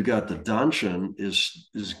 You got the Donchian is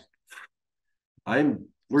I'm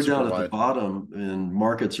we're Super down at the wide. bottom and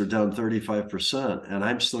markets are down 35%, and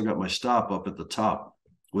I'm still got my stop up at the top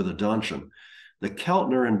with a Donchian. The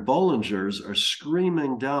Keltner and Bollingers are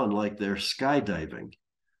screaming down like they're skydiving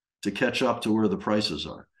to catch up to where the prices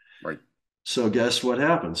are. Right. So guess what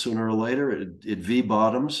happens? Sooner or later, it V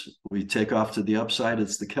bottoms. We take off to the upside.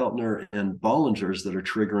 It's the Keltner and Bollingers that are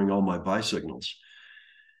triggering all my buy signals.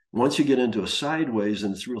 Once you get into a sideways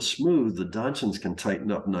and it's real smooth, the Donchians can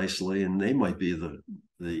tighten up nicely, and they might be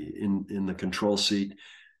in the control seat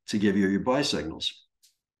to give you your buy signals.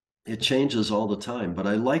 It changes all the time, but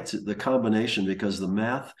I liked the combination because the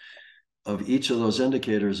math of each of those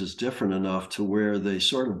indicators is different enough to where they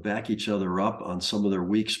sort of back each other up on some of their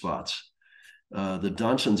weak spots. The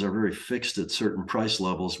Donchians are very fixed at certain price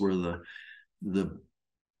levels, where the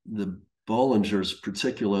Bollingers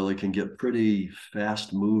particularly can get pretty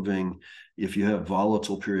fast moving. If you have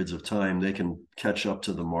volatile periods of time, they can catch up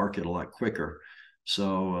to the market a lot quicker.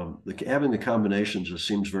 So having the combination just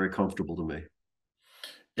seems very comfortable to me.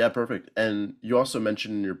 Yeah, perfect. And you also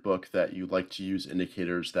mentioned in your book that you like to use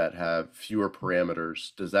indicators that have fewer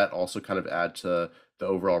parameters. Does that also kind of add to the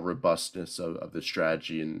overall robustness of the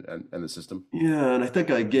strategy and the system? Yeah, and I think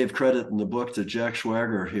I gave credit in the book to Jack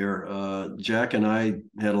Schwager here. Jack and I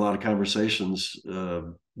had a lot of conversations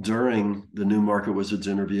during the New Market Wizards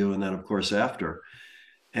interview, and then, of course, after.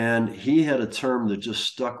 And he had a term that just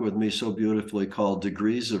stuck with me so beautifully called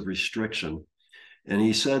degrees of restriction. And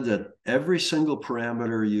he said that every single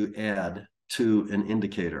parameter you add to an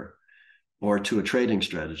indicator or to a trading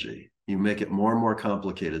strategy, you make it more and more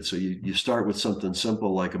complicated. So you start with something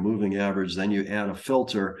simple like a moving average, then you add a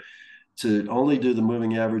filter to only do the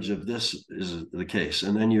moving average if this is the case.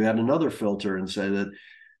 And then you add another filter and say that,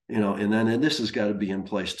 and this has got to be in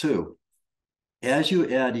place too. As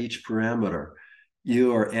you add each parameter,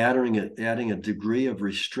 you are adding a degree of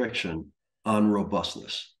restriction on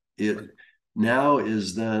robustness. It now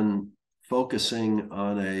is then focusing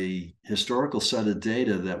on a historical set of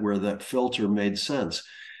data that where that filter made sense.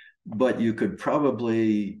 But you could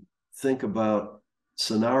probably think about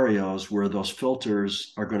scenarios where those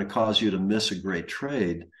filters are going to cause you to miss a great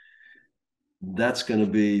trade. That's going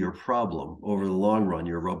to be your problem over the long run.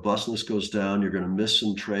 Your robustness goes down. You're going to miss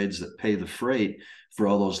some trades that pay the freight for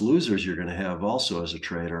all those losers you're going to have also as a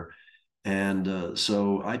trader. And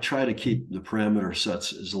so I try to keep the parameter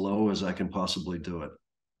sets as low as I can possibly do it.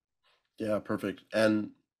 Yeah, perfect.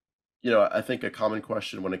 And I think a common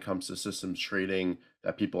question when it comes to systems trading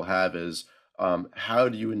that people have is, how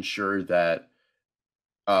do you ensure that,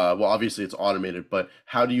 well, obviously it's automated, but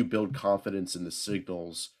how do you build confidence in the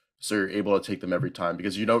signals so you're able to take them every time?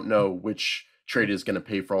 Because you don't know which trade is going to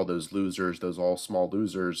pay for all those losers, those all small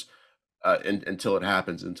losers, until it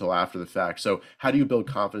happens, until after the fact. So how do you build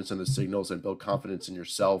confidence in the signals and build confidence in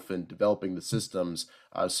yourself and developing the systems,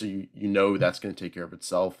 so you know that's going to take care of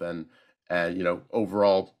itself, and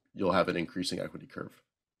overall you'll have an increasing equity curve.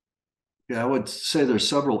 Yeah, I would say there's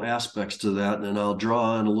several aspects to that, and I'll draw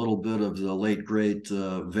on a little bit of the late great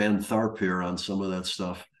Van Tharp here on some of that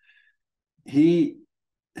stuff. He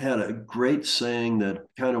had a great saying that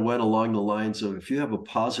kind of went along the lines of if you have a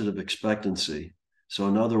positive expectancy, so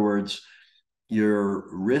in other words, your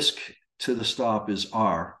risk to the stop is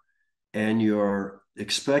R, and your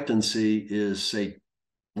expectancy is, say,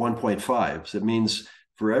 1.5. So it means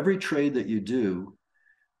for every trade that you do,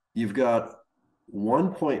 you've got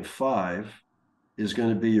 1.5 is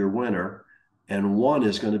going to be your winner, and 1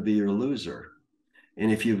 is going to be your loser. And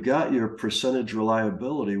if you've got your percentage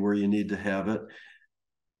reliability where you need to have it,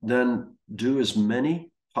 then do as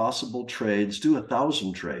many possible trades, do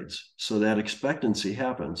 1,000 trades so that expectancy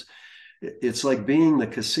happens. It's like being the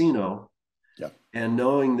casino Yeah. and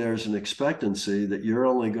knowing there's an expectancy that you're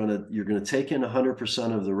going to take in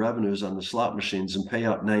 100% of the revenues on the slot machines and pay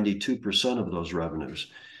out 92% of those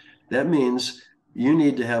revenues. That means you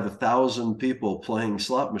need to have 1,000 people playing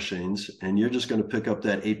slot machines, and you're just going to pick up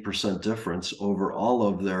that 8% difference over all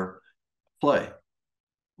of their play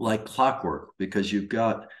like clockwork, because you've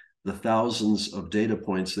got the thousands of data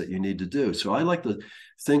points that you need to do. So I like to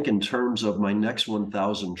think in terms of my next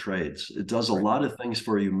 1,000 trades. It does a Right. lot of things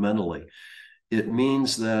for you mentally. It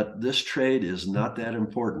means that this trade is not that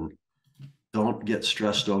important. don't get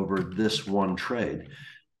stressed over this one trade.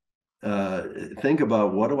 Think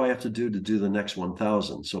about, what do I have to do the next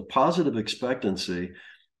 1,000? So positive expectancy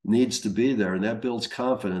needs to be there, and that builds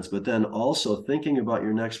confidence. But then also thinking about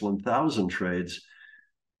your next 1,000 trades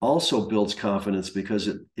also builds confidence, because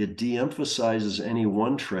it de-emphasizes any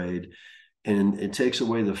one trade, and it takes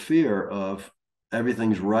away the fear of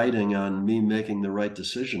everything's riding on me making the right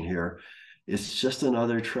decision here. It's just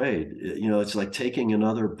another trade. It's like taking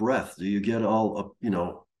another breath. Do you get all,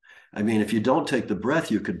 I mean, if you don't take the breath,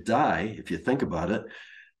 you could die if you think about it.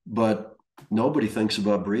 But nobody thinks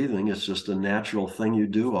about breathing. It's just a natural thing you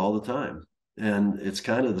do all the time. And it's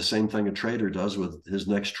kind of the same thing a trader does with his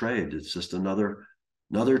next trade. It's just another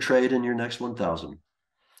trade in your next 1,000.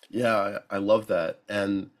 Yeah, I love that.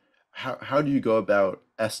 And how do you go about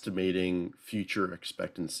estimating future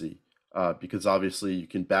expectancy? Because obviously you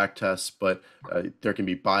can back test, but there can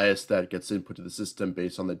be bias that gets input to the system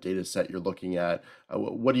based on the data set you're looking at.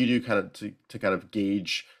 What do you do kind of to kind of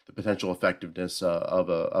gauge the potential effectiveness of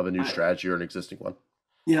a new I, strategy or an existing one?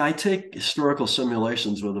 yeah, I take historical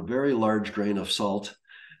simulations with a very large grain of salt.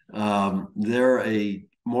 They're a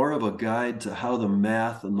more of a guide to how the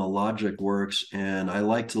math and the logic works. And I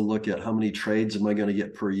like to look at how many trades am I going to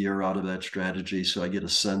get per year out of that strategy. So I get a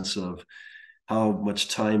sense of how much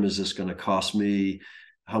time is this going to cost me?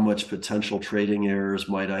 How much potential trading errors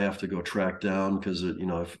might I have to go track down? Because,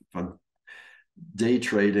 if I'm day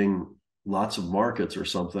trading lots of markets or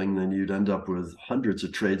something, then you'd end up with hundreds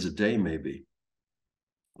of trades a day, maybe.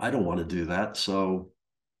 I don't want to do that. So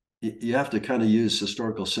you have to kind of use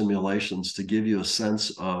historical simulations to give you a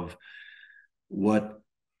sense of what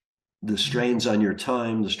the strains on your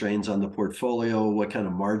time, the strains on the portfolio, what kind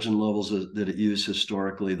of margin levels did it use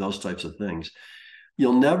historically, those types of things.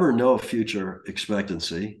 You'll never know future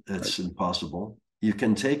expectancy. Right. It's impossible. You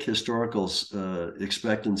can take historical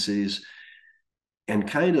expectancies and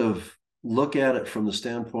kind of look at it from the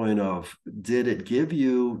standpoint of, did it give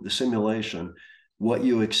you the simulation what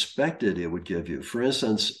you expected it would give you? For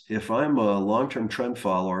instance, if I'm a long-term trend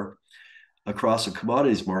follower across the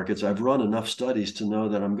commodities markets, I've run enough studies to know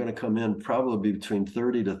that I'm going to come in probably between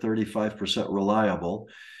 30 to 35% reliable.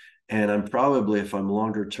 And I'm probably, if I'm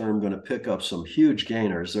longer term, going to pick up some huge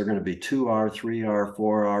gainers. They're going to be 2R, 3R,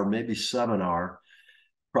 4R, maybe 7R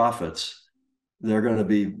profits. They're going to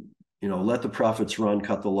be, let the profits run,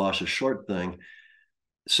 cut the losses short thing.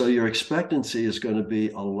 So your expectancy is going to be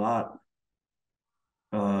a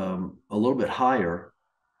little bit higher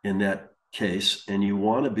in that case. And you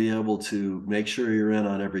want to be able to make sure you're in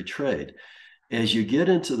on every trade. As you get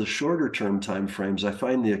into the shorter term time frames, I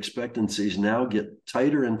find the expectancies now get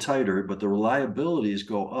tighter and tighter, but the reliabilities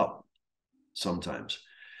go up sometimes.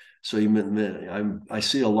 So I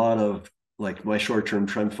see a lot of, like, my short-term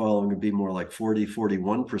trend following would be more like 40,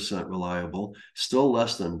 41% reliable, still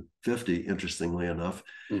less than 50, interestingly enough.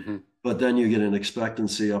 Hmm. But then you get an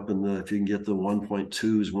expectancy up in the, if you can get the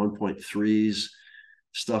 1.2s, 1.3s,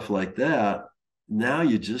 stuff like that. Now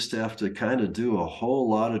you just have to kind of do a whole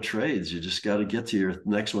lot of trades. You just got to get to your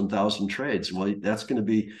next 1,000 trades. Well, that's going to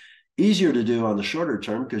be easier to do on the shorter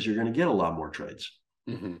term because you're going to get a lot more trades.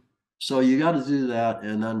 Hmm. So you got to do that.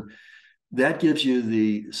 And then that gives you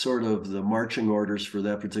the sort of the marching orders for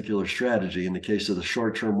that particular strategy. In the case of the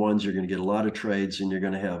short-term ones, you're going to get a lot of trades and you're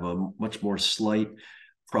going to have a much more slight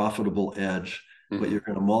profitable edge, but Hmm. you're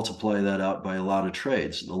going to multiply that out by a lot of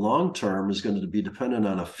trades. The long term is going to be dependent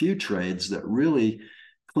on a few trades that really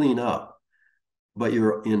clean up, but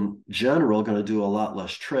you're in general going to do a lot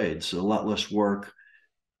less trades, so a lot less work.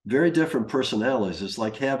 Very different personalities. It's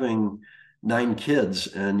like having 9 kids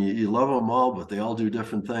and you love them all, but they all do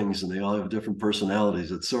different things and they all have different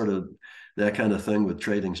personalities. It's sort of that kind of thing with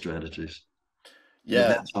trading strategies. But Yeah,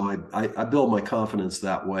 that's how I build my confidence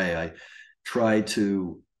that way. I try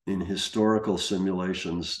to, in historical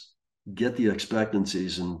simulations, get the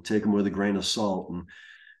expectancies and take them with a grain of salt and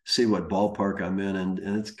see what ballpark I'm in. And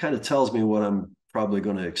it kind of tells me what I'm probably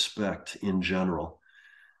going to expect in general.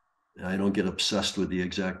 I don't get obsessed with the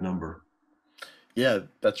exact number. yeah,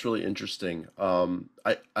 that's really interesting.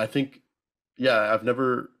 I think, yeah, I've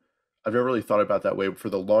never really thought about that way. For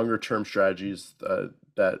the longer term strategies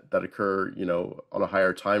that occur, on a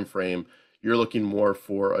higher time frame, you're looking more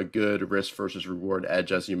for a good risk versus reward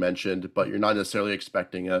edge, as you mentioned, but you're not necessarily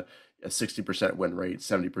expecting a 60% win rate,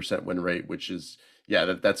 70% win rate, which is,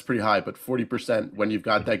 yeah, that's pretty high. But 40% when you've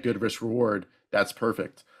got that good risk reward, that's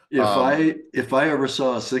perfect. If Um, I ever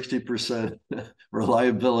saw a 60%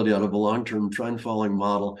 reliability out of a long-term trend following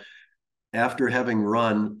model after having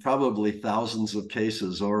run probably thousands of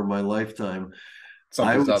cases over my lifetime,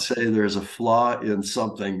 I Something's would up. say there's a flaw in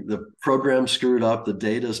something. The program screwed up, the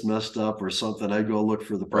data's messed up, or something. I'd go look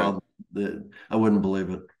for the Right. problem. I wouldn't believe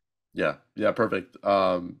it. Yeah, yeah, perfect.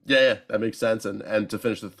 Yeah, that makes sense. And to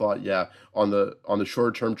finish the thought, yeah, on the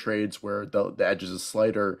short term trades where the edge is a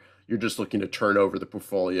slider, you're just looking to turn over the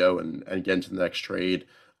portfolio and get into the next trade,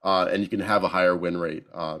 and you can have a higher win rate,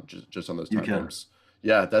 just on those You time can. frames.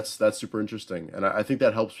 Yeah, that's super interesting, and I think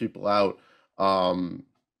that helps people out. Um,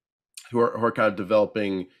 who are kind of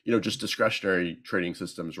developing, just discretionary trading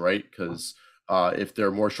systems, right? Because if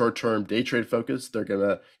they're more short-term day trade focused, they're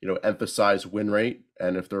gonna, emphasize win rate,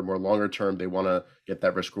 and if they're more longer term, they want to get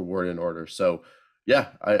that risk reward in order. So, yeah,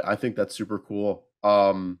 I think that's super cool.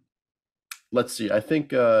 Let's see. I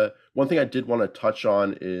think one thing I did want to touch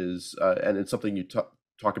on is, and it's something you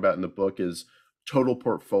talk about in the book, is total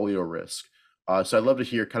portfolio risk. So I'd love to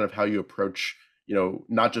hear kind of how you approach,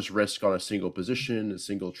 not just risk on a single position, a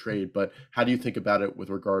single trade, but how do you think about it with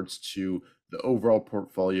regards to the overall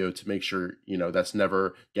portfolio to make sure, that's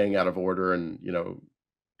never getting out of order and,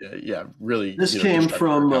 yeah, really, This came distracting your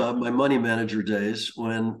from account. my money manager days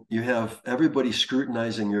when you have everybody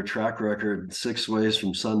scrutinizing your track record 6 ways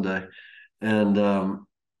from Sunday. And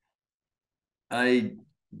I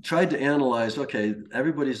tried to analyze, okay,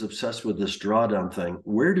 everybody's obsessed with this drawdown thing.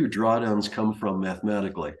 Where do drawdowns come from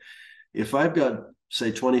mathematically? If I've got,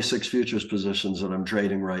 say, 26 futures positions that I'm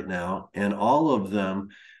trading right now, and all of them,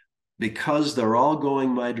 because they're all going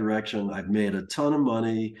my direction, I've made a ton of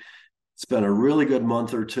money. It's been a really good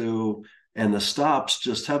month or two, and the stops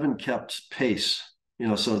just haven't kept pace.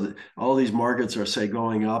 So all these markets are, say,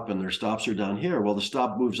 going up and their stops are down here. Well, the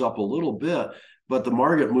stop moves up a little bit, but the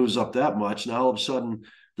market moves up that much. Now, all of a sudden,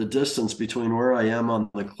 the distance between where I am on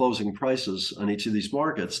the closing prices on each of these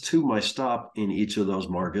markets to my stop in each of those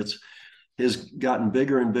markets has gotten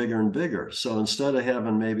bigger and bigger and bigger. So instead of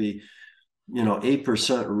having maybe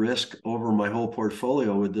 8% risk over my whole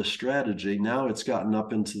portfolio with this strategy, now it's gotten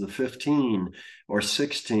up into the 15 or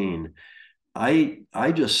 16. I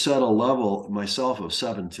just set a level myself of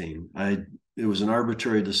 17. It was an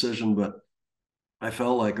arbitrary decision, but I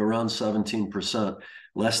felt like around 17%,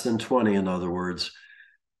 less than 20, in other words.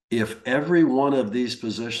 If every one of these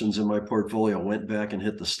positions in my portfolio went back and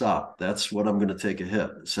hit the stop, that's what I'm going to take a hit,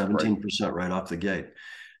 Right. 17% right off the gate.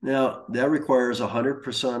 Now, that requires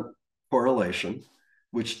 100% correlation,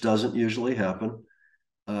 which doesn't usually happen.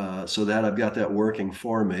 So that I've got that working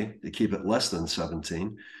for me to keep it less than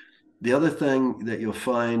 17. The other thing that you'll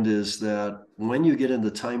find is that when you get into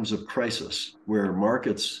times of crisis where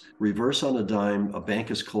markets reverse on a dime, a bank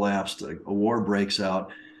has collapsed, a war breaks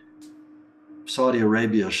out, Saudi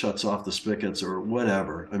Arabia shuts off the spigots or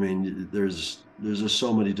whatever. I mean, there's just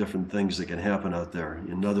so many different things that can happen out there.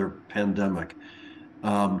 Another pandemic.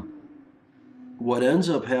 Um, what ends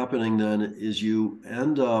up happening then is you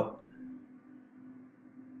end up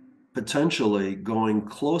potentially going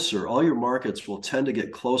closer. All your markets will tend to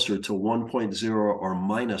get closer to 1.0 or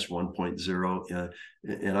minus 1.0,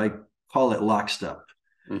 and I call it lockstep.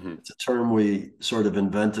 Hmm. It's a term we sort of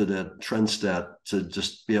invented at Trendstat to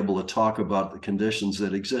just be able to talk about the conditions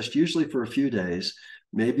that exist, usually for a few days,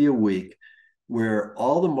 maybe a week, where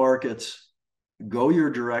all the markets go your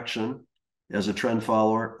direction as a trend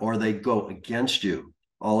follower, or they go against you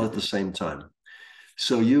all at the Hmm. same time.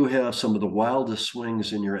 So you have some of the wildest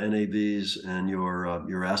swings in your NAVs and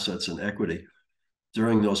your assets and equity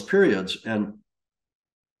during those periods. And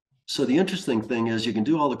so the interesting thing is you can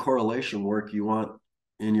do all the correlation work you want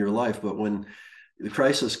in your life, but when the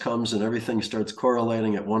crisis comes and everything starts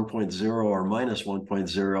correlating at 1.0 or minus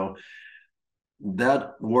 1.0,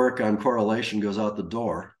 that work on correlation goes out the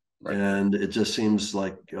door. Right. And it just seems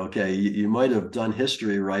like, okay, you might have done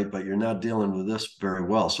history right, but you're not dealing with this very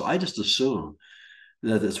well. So I just assume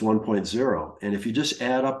that it's 1.0. And if you just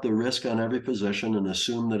add up the risk on every position and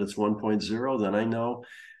assume that it's 1.0, then I know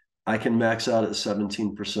I can max out at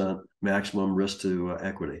 17% maximum risk to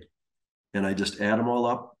equity. And I just add them all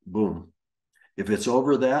up, boom. If it's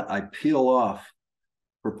over that, I peel off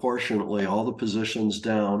proportionately all the positions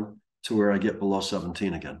down to where I get below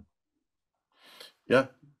 17 again. Yeah,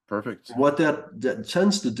 perfect. What that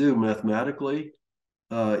tends to do mathematically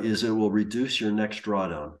is it will reduce your next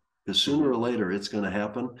drawdown because sooner Hmm. or later it's going to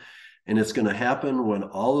happen. And it's going to happen when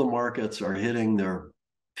all the markets are hitting their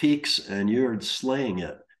peaks and you're slaying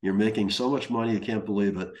it. You're making so much money, you can't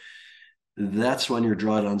believe it. That's when your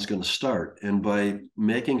drawdown is going to start. And by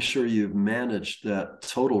making sure you've managed that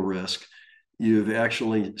total risk, you've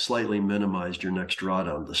actually slightly minimized your next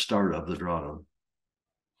drawdown, the start of the drawdown.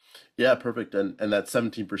 Yeah, perfect. And that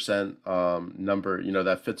 17% number,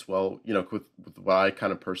 that fits well, with what I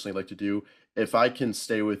kind of personally like to do. If I can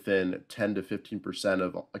stay within 10 to 15%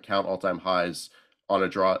 of account all-time highs on a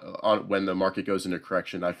draw on when the market goes into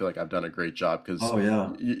correction, I feel like I've done a great job because Oh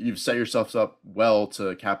yeah. you've set yourselves up well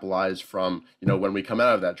to capitalize from, when we come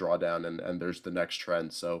out of that drawdown and there's the next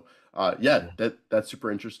trend. So yeah, that's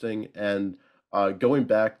super interesting. And going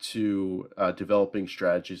back to developing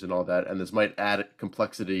strategies and all that, and this might add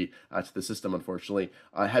complexity to the system, unfortunately.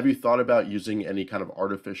 Have you thought about using any kind of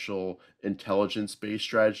artificial intelligence-based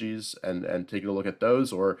strategies and taking a look at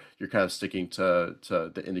those, or you're kind of sticking to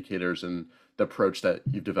the indicators and the approach that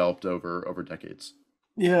you've developed over decades?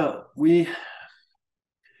 Yeah, we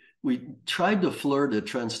tried to flirt at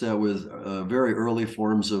Trendstat with very early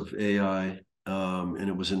forms of AI, and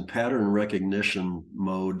it was in pattern recognition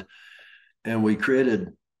mode. And we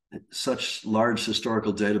created such large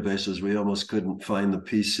historical databases, we almost couldn't find the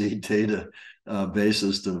PC data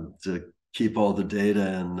bases to keep all the data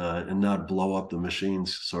and not blow up the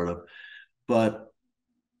machines, sort of. But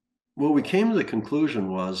what we came to the conclusion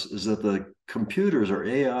was is that the computers or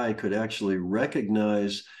AI could actually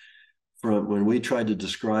recognize from when we tried to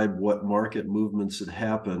describe what market movements had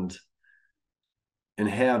happened and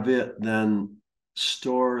have it then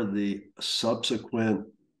store the subsequent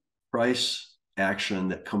price action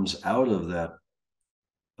that comes out of that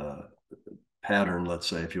uh, pattern, let's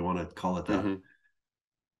say, if you want to call it that, Hmm.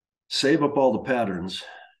 save up all the patterns,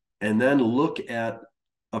 and then look at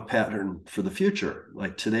a pattern for the future.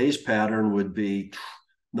 Like today's pattern would be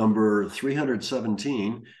number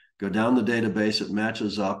 317, go down the database, it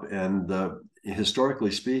matches up. And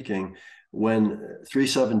historically speaking, when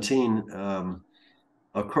 317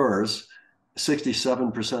 occurs,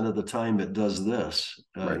 67% of the time it does this,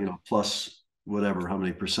 Right. plus whatever, how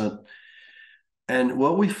many percent. And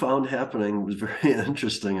what we found happening was very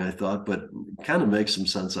interesting, I thought, but kind of makes some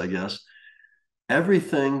sense, I guess.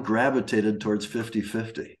 Everything gravitated towards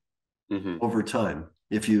 50-50 Hmm. over time.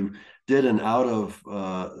 If you did an out of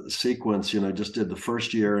sequence, just did the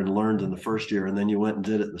first year and learned in the first year, and then you went and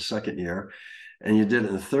did it in the second year, and you did it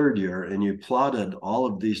in the third year, and you plotted all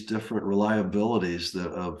of these different reliabilities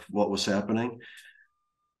of what was happening,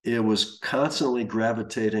 it was constantly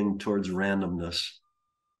gravitating towards randomness.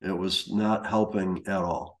 It was not helping at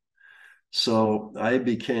all. So I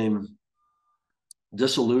became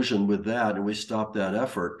disillusioned with that, and we stopped that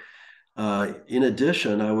effort. In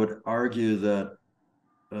addition, I would argue that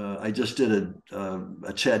I just did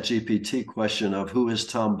a chat GPT question of who is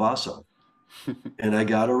Tom Basso, and I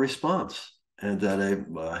got a response, and that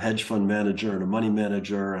a hedge fund manager and a money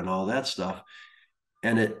manager and all that stuff.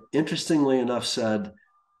 And it interestingly enough said,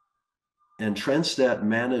 and Trendstat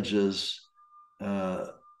manages uh,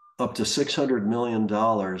 up to $600 million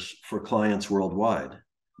for clients worldwide.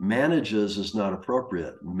 Manages is not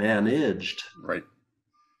appropriate. Managed, Right.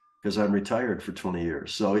 because I'm retired for 20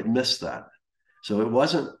 years. So it missed that. So it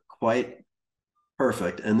wasn't quite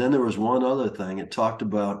perfect. And then there was one other thing. It talked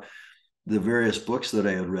about the various books that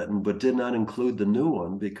I had written, but did not include the new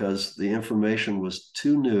one because the information was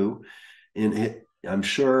too new. And I'm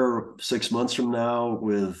sure 6 months from now,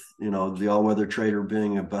 with the all-weather trader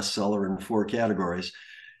being a bestseller in 4 categories,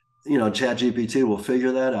 ChatGPT will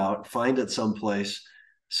figure that out, find it someplace,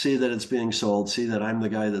 see that it's being sold, see that I'm the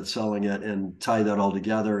guy that's selling it, and tie that all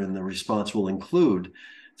together. And the response will include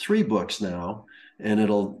 3 books now, and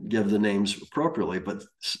it'll give the names appropriately, but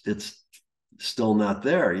it's still not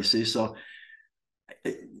there, you see. So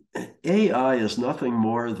AI is nothing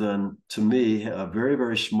more than, to me, a very,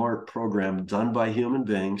 very smart program done by human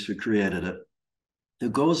beings who created it, who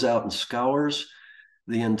goes out and scours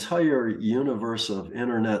the entire universe of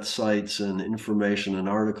internet sites and information and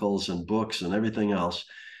articles and books and everything else,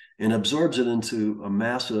 and absorbs it into a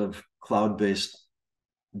massive cloud-based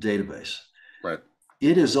database. Right.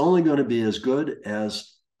 It is only going to be as good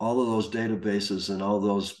as all of those databases and all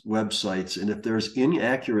those websites. And if there's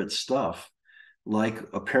inaccurate stuff, like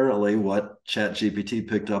apparently what ChatGPT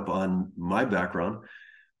picked up on my background,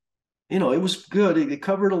 it was good. It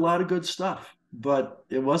covered a lot of good stuff, but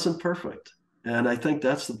it wasn't perfect. And I think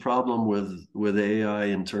that's the problem with AI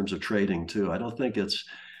in terms of trading too. I don't think it's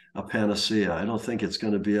a panacea. I don't think it's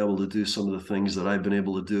going to be able to do some of the things that I've been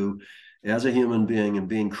able to do as a human being and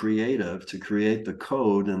being creative to create the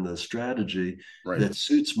code and the strategy Right. that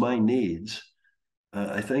suits my needs.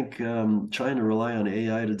 I think trying to rely on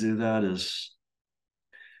AI to do that is,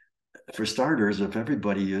 for starters, if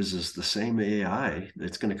everybody uses the same AI,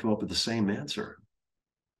 it's going to come up with the same answer.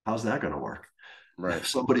 How's that going to work? Right. If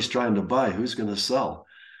somebody's trying to buy, who's going to sell?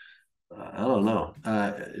 I don't know.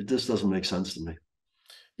 It just doesn't make sense to me.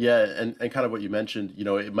 Yeah, and kind of what you mentioned,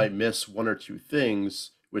 it might miss one or two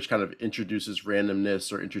things, which kind of introduces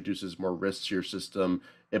randomness or introduces more risk to your system.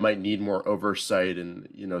 It might need more oversight and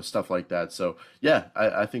stuff like that. So yeah,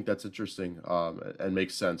 I think that's interesting, and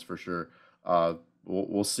makes sense for sure.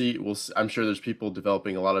 We'll see. I'm sure there's people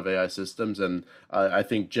developing a lot of AI systems, and I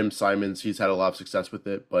think Jim Simons, he's had a lot of success with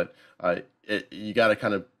it. But you got to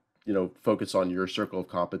kind of focus on your circle of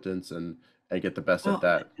competence and get the best at Well,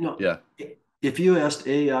 that. Yeah. if you asked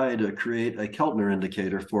AI to create a Keltner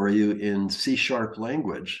indicator for you in C#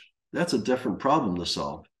 language, that's a different problem to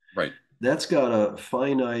solve. Right. That's got a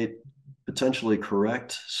finite, potentially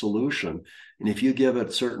correct solution. And if you give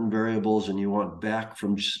it certain variables and you want back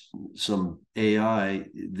from some AI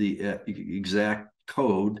the exact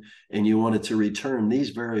code and you want it to return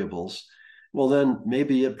these variables, well, then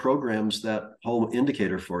maybe it programs that whole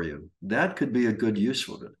indicator for you. That could be a good use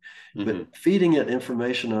of it. Hmm. But feeding it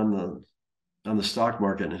information on the stock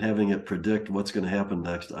market and having it predict what's going to happen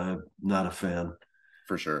next, I'm not a fan.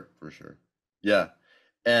 For sure, for sure. Yeah.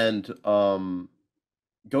 And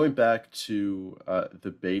going back to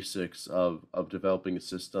the basics of developing a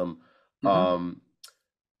system, Mm-hmm. um,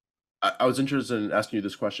 I was interested in asking you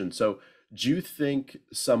this question. So, do you think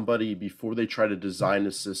somebody before they try to design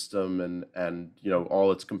a system and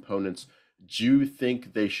all its components, do you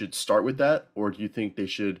think they should start with that, or do you think they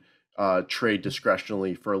should trade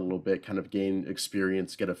discretionally for a little bit, kind of gain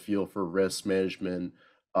experience, get a feel for risk management,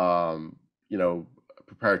 um, you know,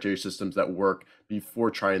 proprietary systems that work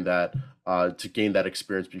before trying that, to gain that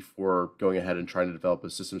experience before going ahead and trying to develop a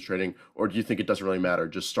systems trading? Or do you think it doesn't really matter?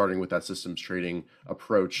 Just starting with that systems trading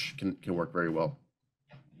approach can work very well.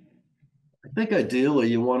 I think ideally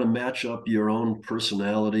you want to match up your own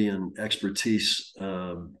personality and expertise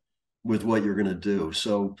with what you're going to do.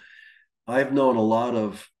 So I've known a lot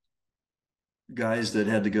of guys that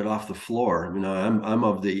had to get off the floor. I mean, I'm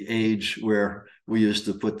of the age where we used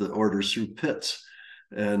to put the orders through pits,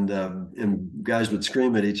 and guys would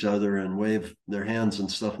scream at each other and wave their hands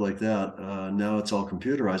and stuff like that. Now it's all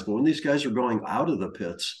computerized. But when these guys are going out of the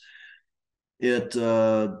pits, it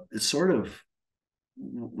sort of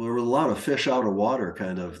there were a lot of fish out of water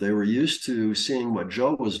kind of. They were used to seeing what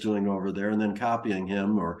Joe was doing over there and then copying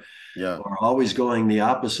him, Yeah. or always going the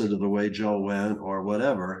opposite of the way Joe went or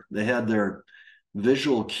whatever. They had their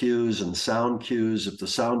visual cues and sound cues. If the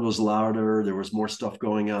sound was louder, there was more stuff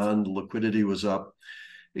going on, the liquidity was up,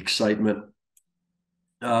 excitement.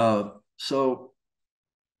 So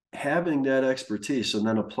having that expertise and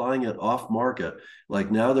then applying it off market,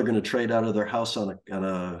 like now they're going to trade out of their house on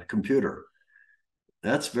a computer.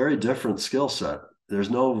 That's very different skill set. There's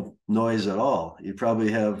no noise at all. You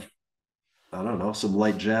probably have, I don't know, some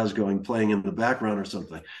light jazz going playing in the background or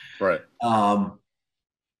something. Right. Um,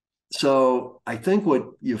 so I think what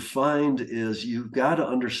you find is you've got to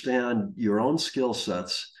understand your own skill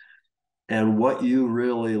sets and what you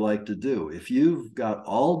really like to do. If you've got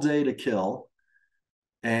all day to kill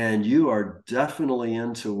and you are definitely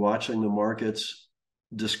into watching the markets,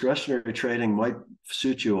 discretionary trading might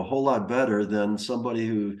suit you a whole lot better than somebody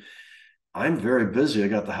who, I'm very busy. I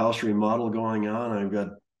got the house remodel going on. I've got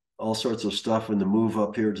all sorts of stuff in the move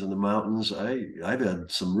up here to the mountains. I've had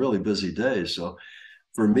some really busy days. So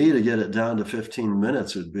for me to get it down to 15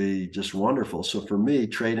 minutes would be just wonderful. So for me,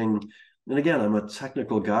 trading, and again, I'm a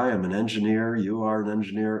technical guy. I'm an engineer. You are an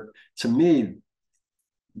engineer. To me,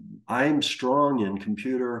 I'm strong in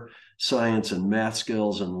computer science and math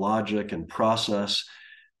skills and logic and process.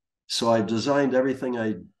 So I've designed everything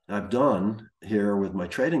I've done here with my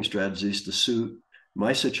trading strategies to suit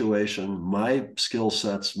my situation, my skill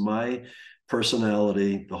sets, my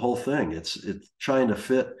personality, the whole thing. It's trying to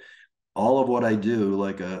fit all of what I do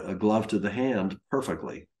like a glove to the hand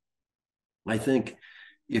perfectly. I think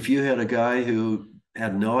if you had a guy who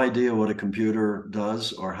had no idea what a computer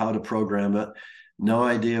does or how to program it, no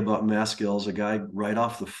idea about math skills, a guy right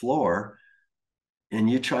off the floor, and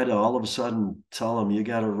you try to all of a sudden tell him you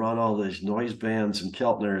got to run all these noise bands and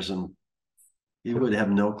Keltners, and he would have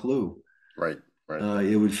no clue. Right. Right.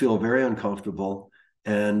 It would feel very uncomfortable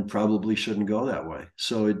and probably shouldn't go that way.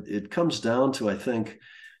 So it comes down to, I think,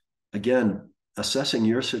 again, assessing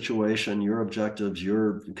your situation, your objectives,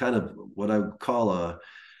 your kind of what I would call a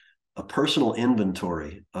personal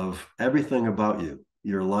inventory of everything about you,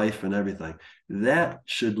 your life and everything. That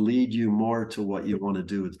should lead you more to what you want to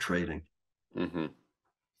do with trading. Hmm.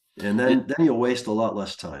 And then you'll waste a lot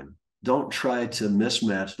less time. Don't try to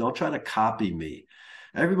mismatch. Don't try to copy me.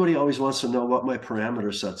 Everybody always wants to know what my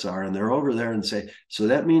parameter sets are, and they're over there and say, so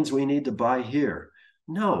that means we need to buy here.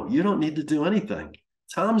 No, you don't need to do anything.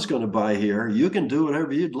 Tom's going to buy here. You can do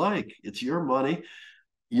whatever you'd like. It's your money.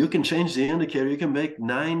 you can change the indicator. You can make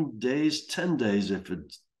 9 days, 10 days if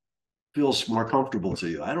it feels more comfortable to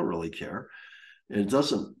you. I don't really care. It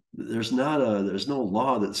doesn't, there's no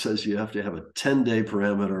law that says you have to have a 10-day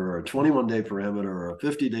parameter or a 21-day parameter or a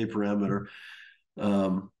 50-day parameter.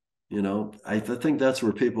 I think that's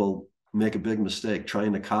where people make a big mistake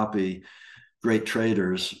trying to copy great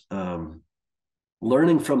traders.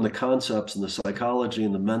 Learning from the concepts and the psychology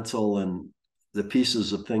and the mental and the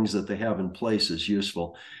pieces of things that they have in place is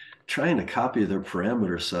useful. Trying to copy their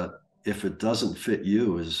parameter set, if it doesn't fit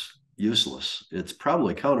you, is useless. It's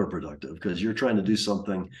probably counterproductive because you're trying to do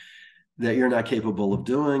something that you're not capable of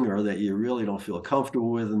doing or that you really don't feel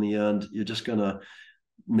comfortable with in the end. You're just going to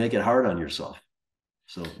make it hard on yourself.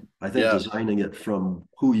 So I think Yeah, designing it from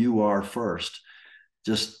who you are first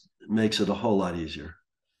just makes it a whole lot easier.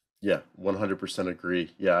 yeah, 100%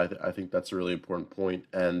 agree. Yeah, I think that's a really important point.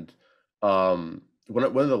 And one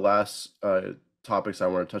of the last topics I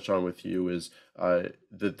want to touch on with you is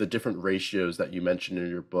the different ratios that you mentioned in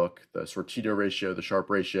your book, the Sortino ratio, the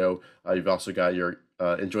Sharpe ratio. You've also got your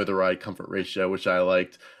enjoy the ride comfort ratio, which I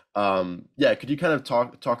liked. Yeah, could you kind of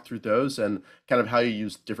talk through those and kind of how you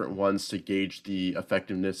use different ones to gauge the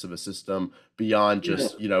effectiveness of a system beyond Yeah.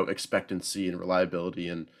 just, expectancy and reliability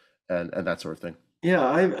and that sort of thing? Yeah,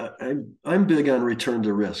 I'm big on return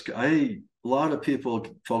to risk. A lot of people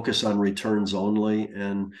focus on returns only,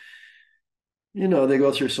 and they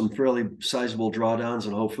go through some fairly sizable drawdowns,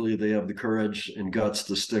 and hopefully they have the courage and guts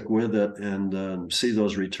to stick with it and see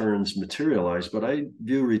those returns materialize. But I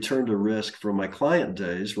view return to risk from my client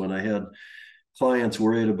days when I had clients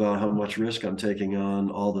worried about how much risk I'm taking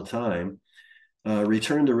on all the time.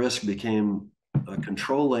 Return to risk became a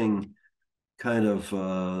controlling kind of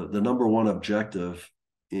the number one objective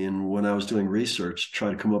in when I was doing research, try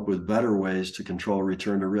to come up with better ways to control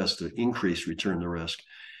return to risk, to increase return to risk.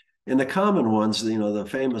 And the common ones, the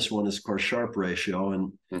famous one is, of course, Sharpe ratio.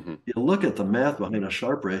 And Hmm. you look at the math behind a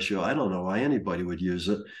Sharpe ratio, I don't know why anybody would use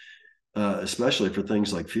it, especially for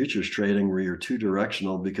things like futures trading where you're two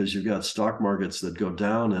directional because you've got stock markets that go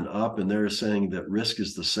down and up, and they're saying that risk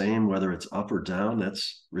is the same, whether it's up or down.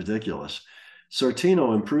 That's ridiculous.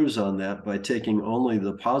 Sortino improves on that by taking only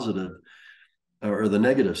the positive or the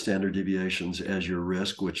negative standard deviations as your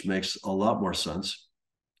risk, which makes a lot more sense.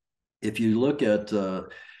 If you look at the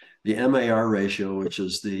MAR ratio, which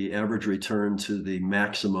is the average return to the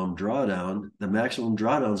maximum drawdown, the maximum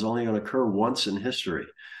drawdown is only going to occur once in history.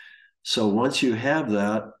 So once you have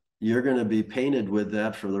that, you're going to be painted with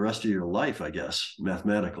that for the rest of your life, I guess,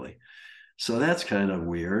 mathematically. So that's kind of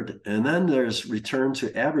weird. And then there's return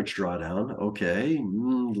to average drawdown. Okay, a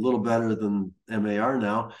little better than MAR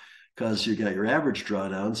now because you got your average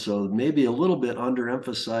drawdown. So maybe a little bit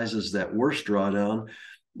underemphasizes that worst drawdown,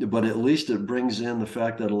 but at least it brings in the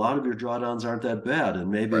fact that a lot of your drawdowns aren't that bad. And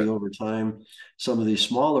maybe Right. over time, some of these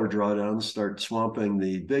smaller drawdowns start swamping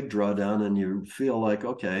the big drawdown, and you feel like,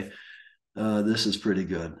 okay, this is pretty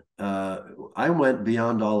good. I went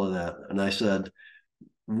beyond all of that and I said,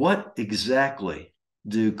 what exactly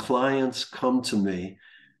do clients come to me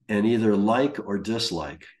and either like or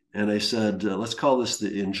dislike? And I said, let's call this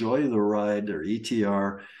the enjoy the ride or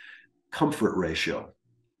ETR comfort ratio,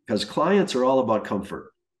 because clients are all about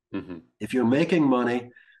comfort. Hmm. If you're making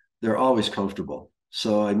money, they're always comfortable.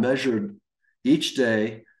 So I measured each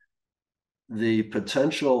day the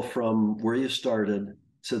potential from where you started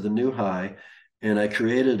to the new high, and I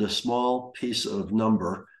created a small piece of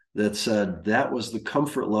number that said that was the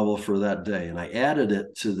comfort level for that day. And I added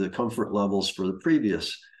it to the comfort levels for the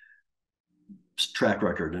previous track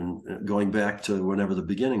record and going back to whenever the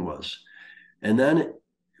beginning was. And then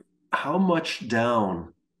how much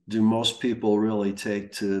down do most people really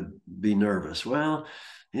take to be nervous? Well,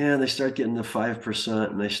 yeah, they start getting to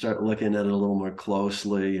 5% and they start looking at it a little more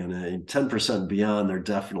closely, and 10% beyond, they're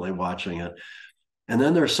definitely watching it. And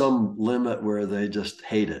then there's some limit where they just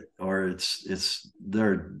hate it, or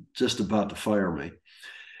they're just about to fire me.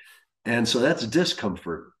 And so that's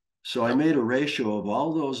discomfort. So I Yep. made a ratio of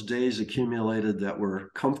all those days accumulated that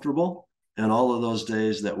were comfortable and all of those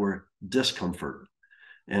days that were discomfort,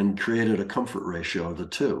 and created a comfort ratio of the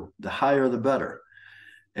two. The higher, the better.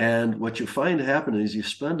 And what you find happening is you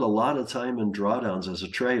spend a lot of time in drawdowns as a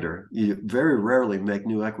trader. You very rarely make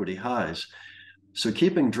new equity highs. So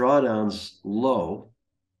keeping drawdowns low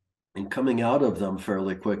and coming out of them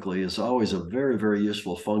fairly quickly is always a very, very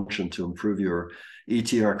useful function to improve your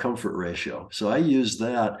ETR comfort ratio. So I use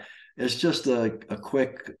that as just a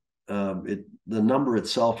quick, the number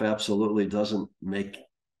itself absolutely doesn't make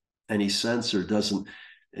any sense, or doesn't,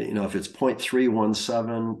 if it's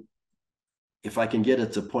 0.317, if I can get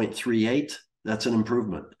it to 0.38, that's an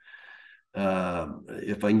improvement.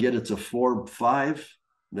 If I can get it to 4.5,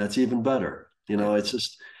 that's even better. Right.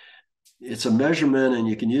 It's a measurement, and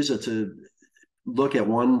you can use it to look at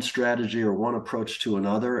one strategy or one approach to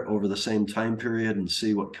another over the same time period and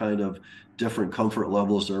see what kind of different comfort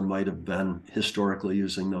levels there might have been historically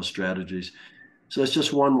using those strategies. So it's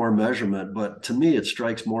just one more measurement, but to me, it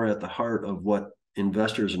strikes more at the heart of what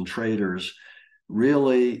investors and traders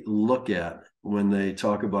really look at when they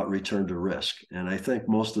talk about return to risk. And I think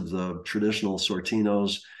most of the traditional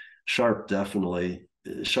Sortinos, Sharp definitely,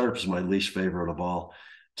 Sharp is my least favorite of all.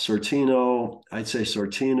 Sortino, I'd say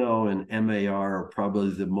Sortino and MAR are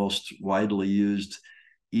probably the most widely used,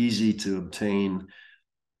 easy to obtain,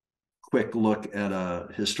 quick look at a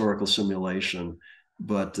historical simulation.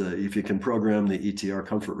 But if you can program the ETR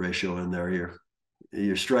comfort ratio in there,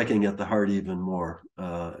 you're striking at the heart even more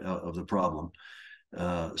of the problem.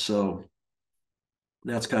 So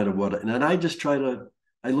that's kind of what, and I just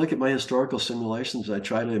I look at my historical simulations. I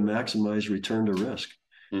try to maximize return to risk.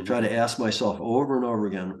 Hmm. Try to ask myself over and over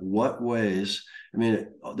again, what ways, I mean,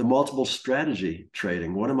 the multiple strategy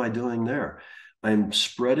trading, what am I doing there? I'm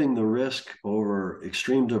spreading the risk over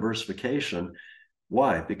extreme diversification.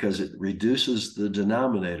 Why? Because it reduces the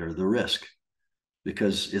denominator, the risk,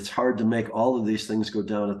 because it's hard to make all of these things go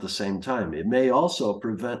down at the same time. It may also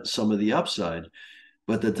prevent some of the upside,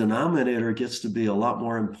 but the denominator gets to be a lot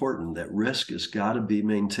more important. That risk has got to be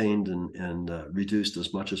maintained and reduced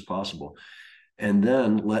as much as possible. And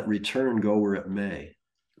then let return go where it may,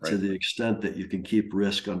 to Right. the extent that you can keep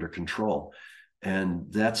risk under control.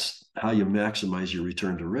 And that's how you maximize your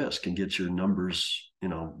return to risk and get your numbers,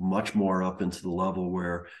 much more up into the level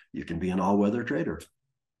where you can be an all-weather trader.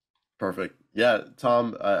 Perfect. Yeah,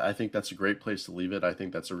 Tom, I think that's a great place to leave it. I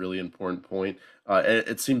think that's a really important point.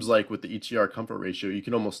 It seems like with the ETR comfort ratio, you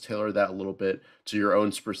can almost tailor that a little bit to your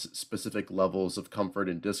own specific levels of comfort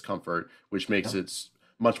and discomfort, which makes Yeah. it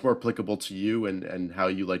much more applicable to you and how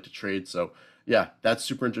you like to trade. So, yeah, that's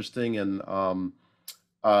super interesting. And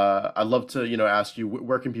I'd love to, ask you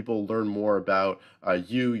where can people learn more about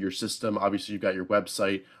you, your system? Obviously, you've got your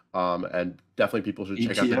website, and definitely people should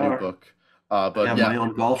check out the new ETR. book. I But have yeah, my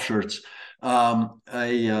own golf shirts. Yeah,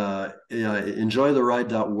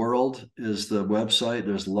 enjoytheride.world is the website.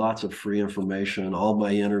 There's lots of free information, all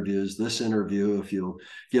my interviews. This interview, if you'll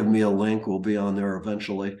give me a link, will be on there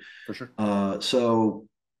eventually. for sure. So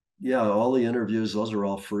yeah, all the interviews, those are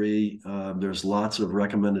all free. There's lots of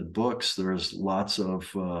recommended books. There's lots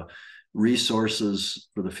of resources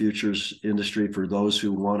for the futures industry for those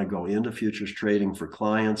who want to go into futures trading for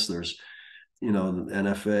clients. There's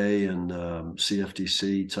NFA and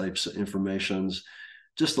CFTC types of informations,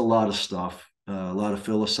 just a lot of stuff, a lot of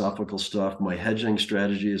philosophical stuff. My hedging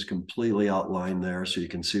strategy is completely outlined there, so you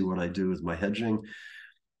can see what I do with my hedging.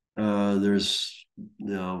 There's,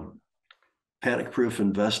 panic proof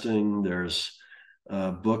investing. There's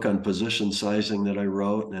a book on position sizing that I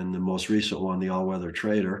wrote, and the most recent one, The All Weather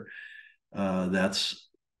Trader. That's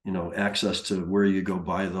access to where you go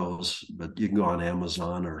buy those, but you can go on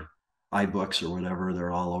Amazon or iBooks or whatever.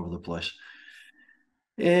 They're all over the place.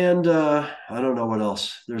 And I don't know what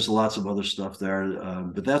else. There's lots of other stuff there,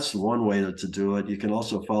 but that's one way to do it. You can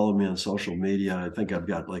also follow me on social media. I think I've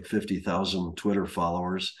got like 50,000 Twitter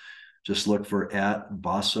followers. Just look for at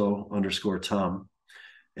Basso_Tom,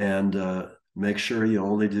 and make sure you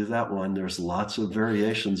only do that one. There's lots of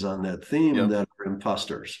variations on that theme Yep. that are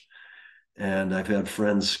imposters. And I've had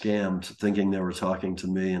friends scammed thinking they were talking to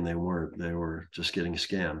me and they weren't. They were just getting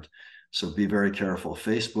scammed. So be very careful.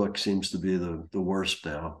 Facebook seems to be the worst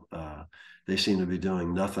now. They seem to be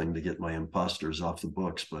doing nothing to get my imposters off the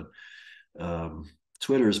books, but um,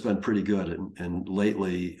 Twitter has been pretty good. And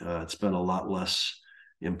lately, it's been a lot less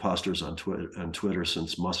imposters on Twitter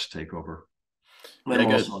since Musk takeover. Yeah, I'm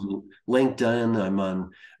good. also on LinkedIn. I'm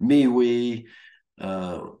on MeWe.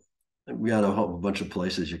 Uh, we got a whole bunch of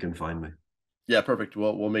places you can find me. Yeah, perfect.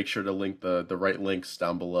 We'll make sure to link the right links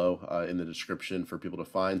down below in the description for people to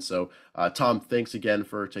find. So, Tom, thanks again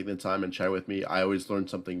for taking the time and chatting with me. I always learn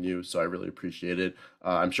something new, so I really appreciate it.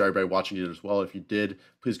 I'm sure everybody watching it as well. If you did,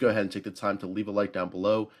 please go ahead and take the time to leave a like down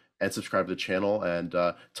below and subscribe to the channel. And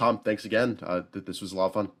Tom, thanks again. This was a lot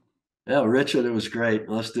of fun. Yeah, Richard, it was great.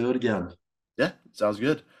 Let's do it again. Yeah, sounds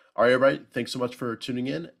good. All right, everybody. Thanks so much for tuning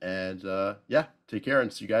in, and yeah, take care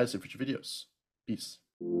and see you guys in future videos. Peace.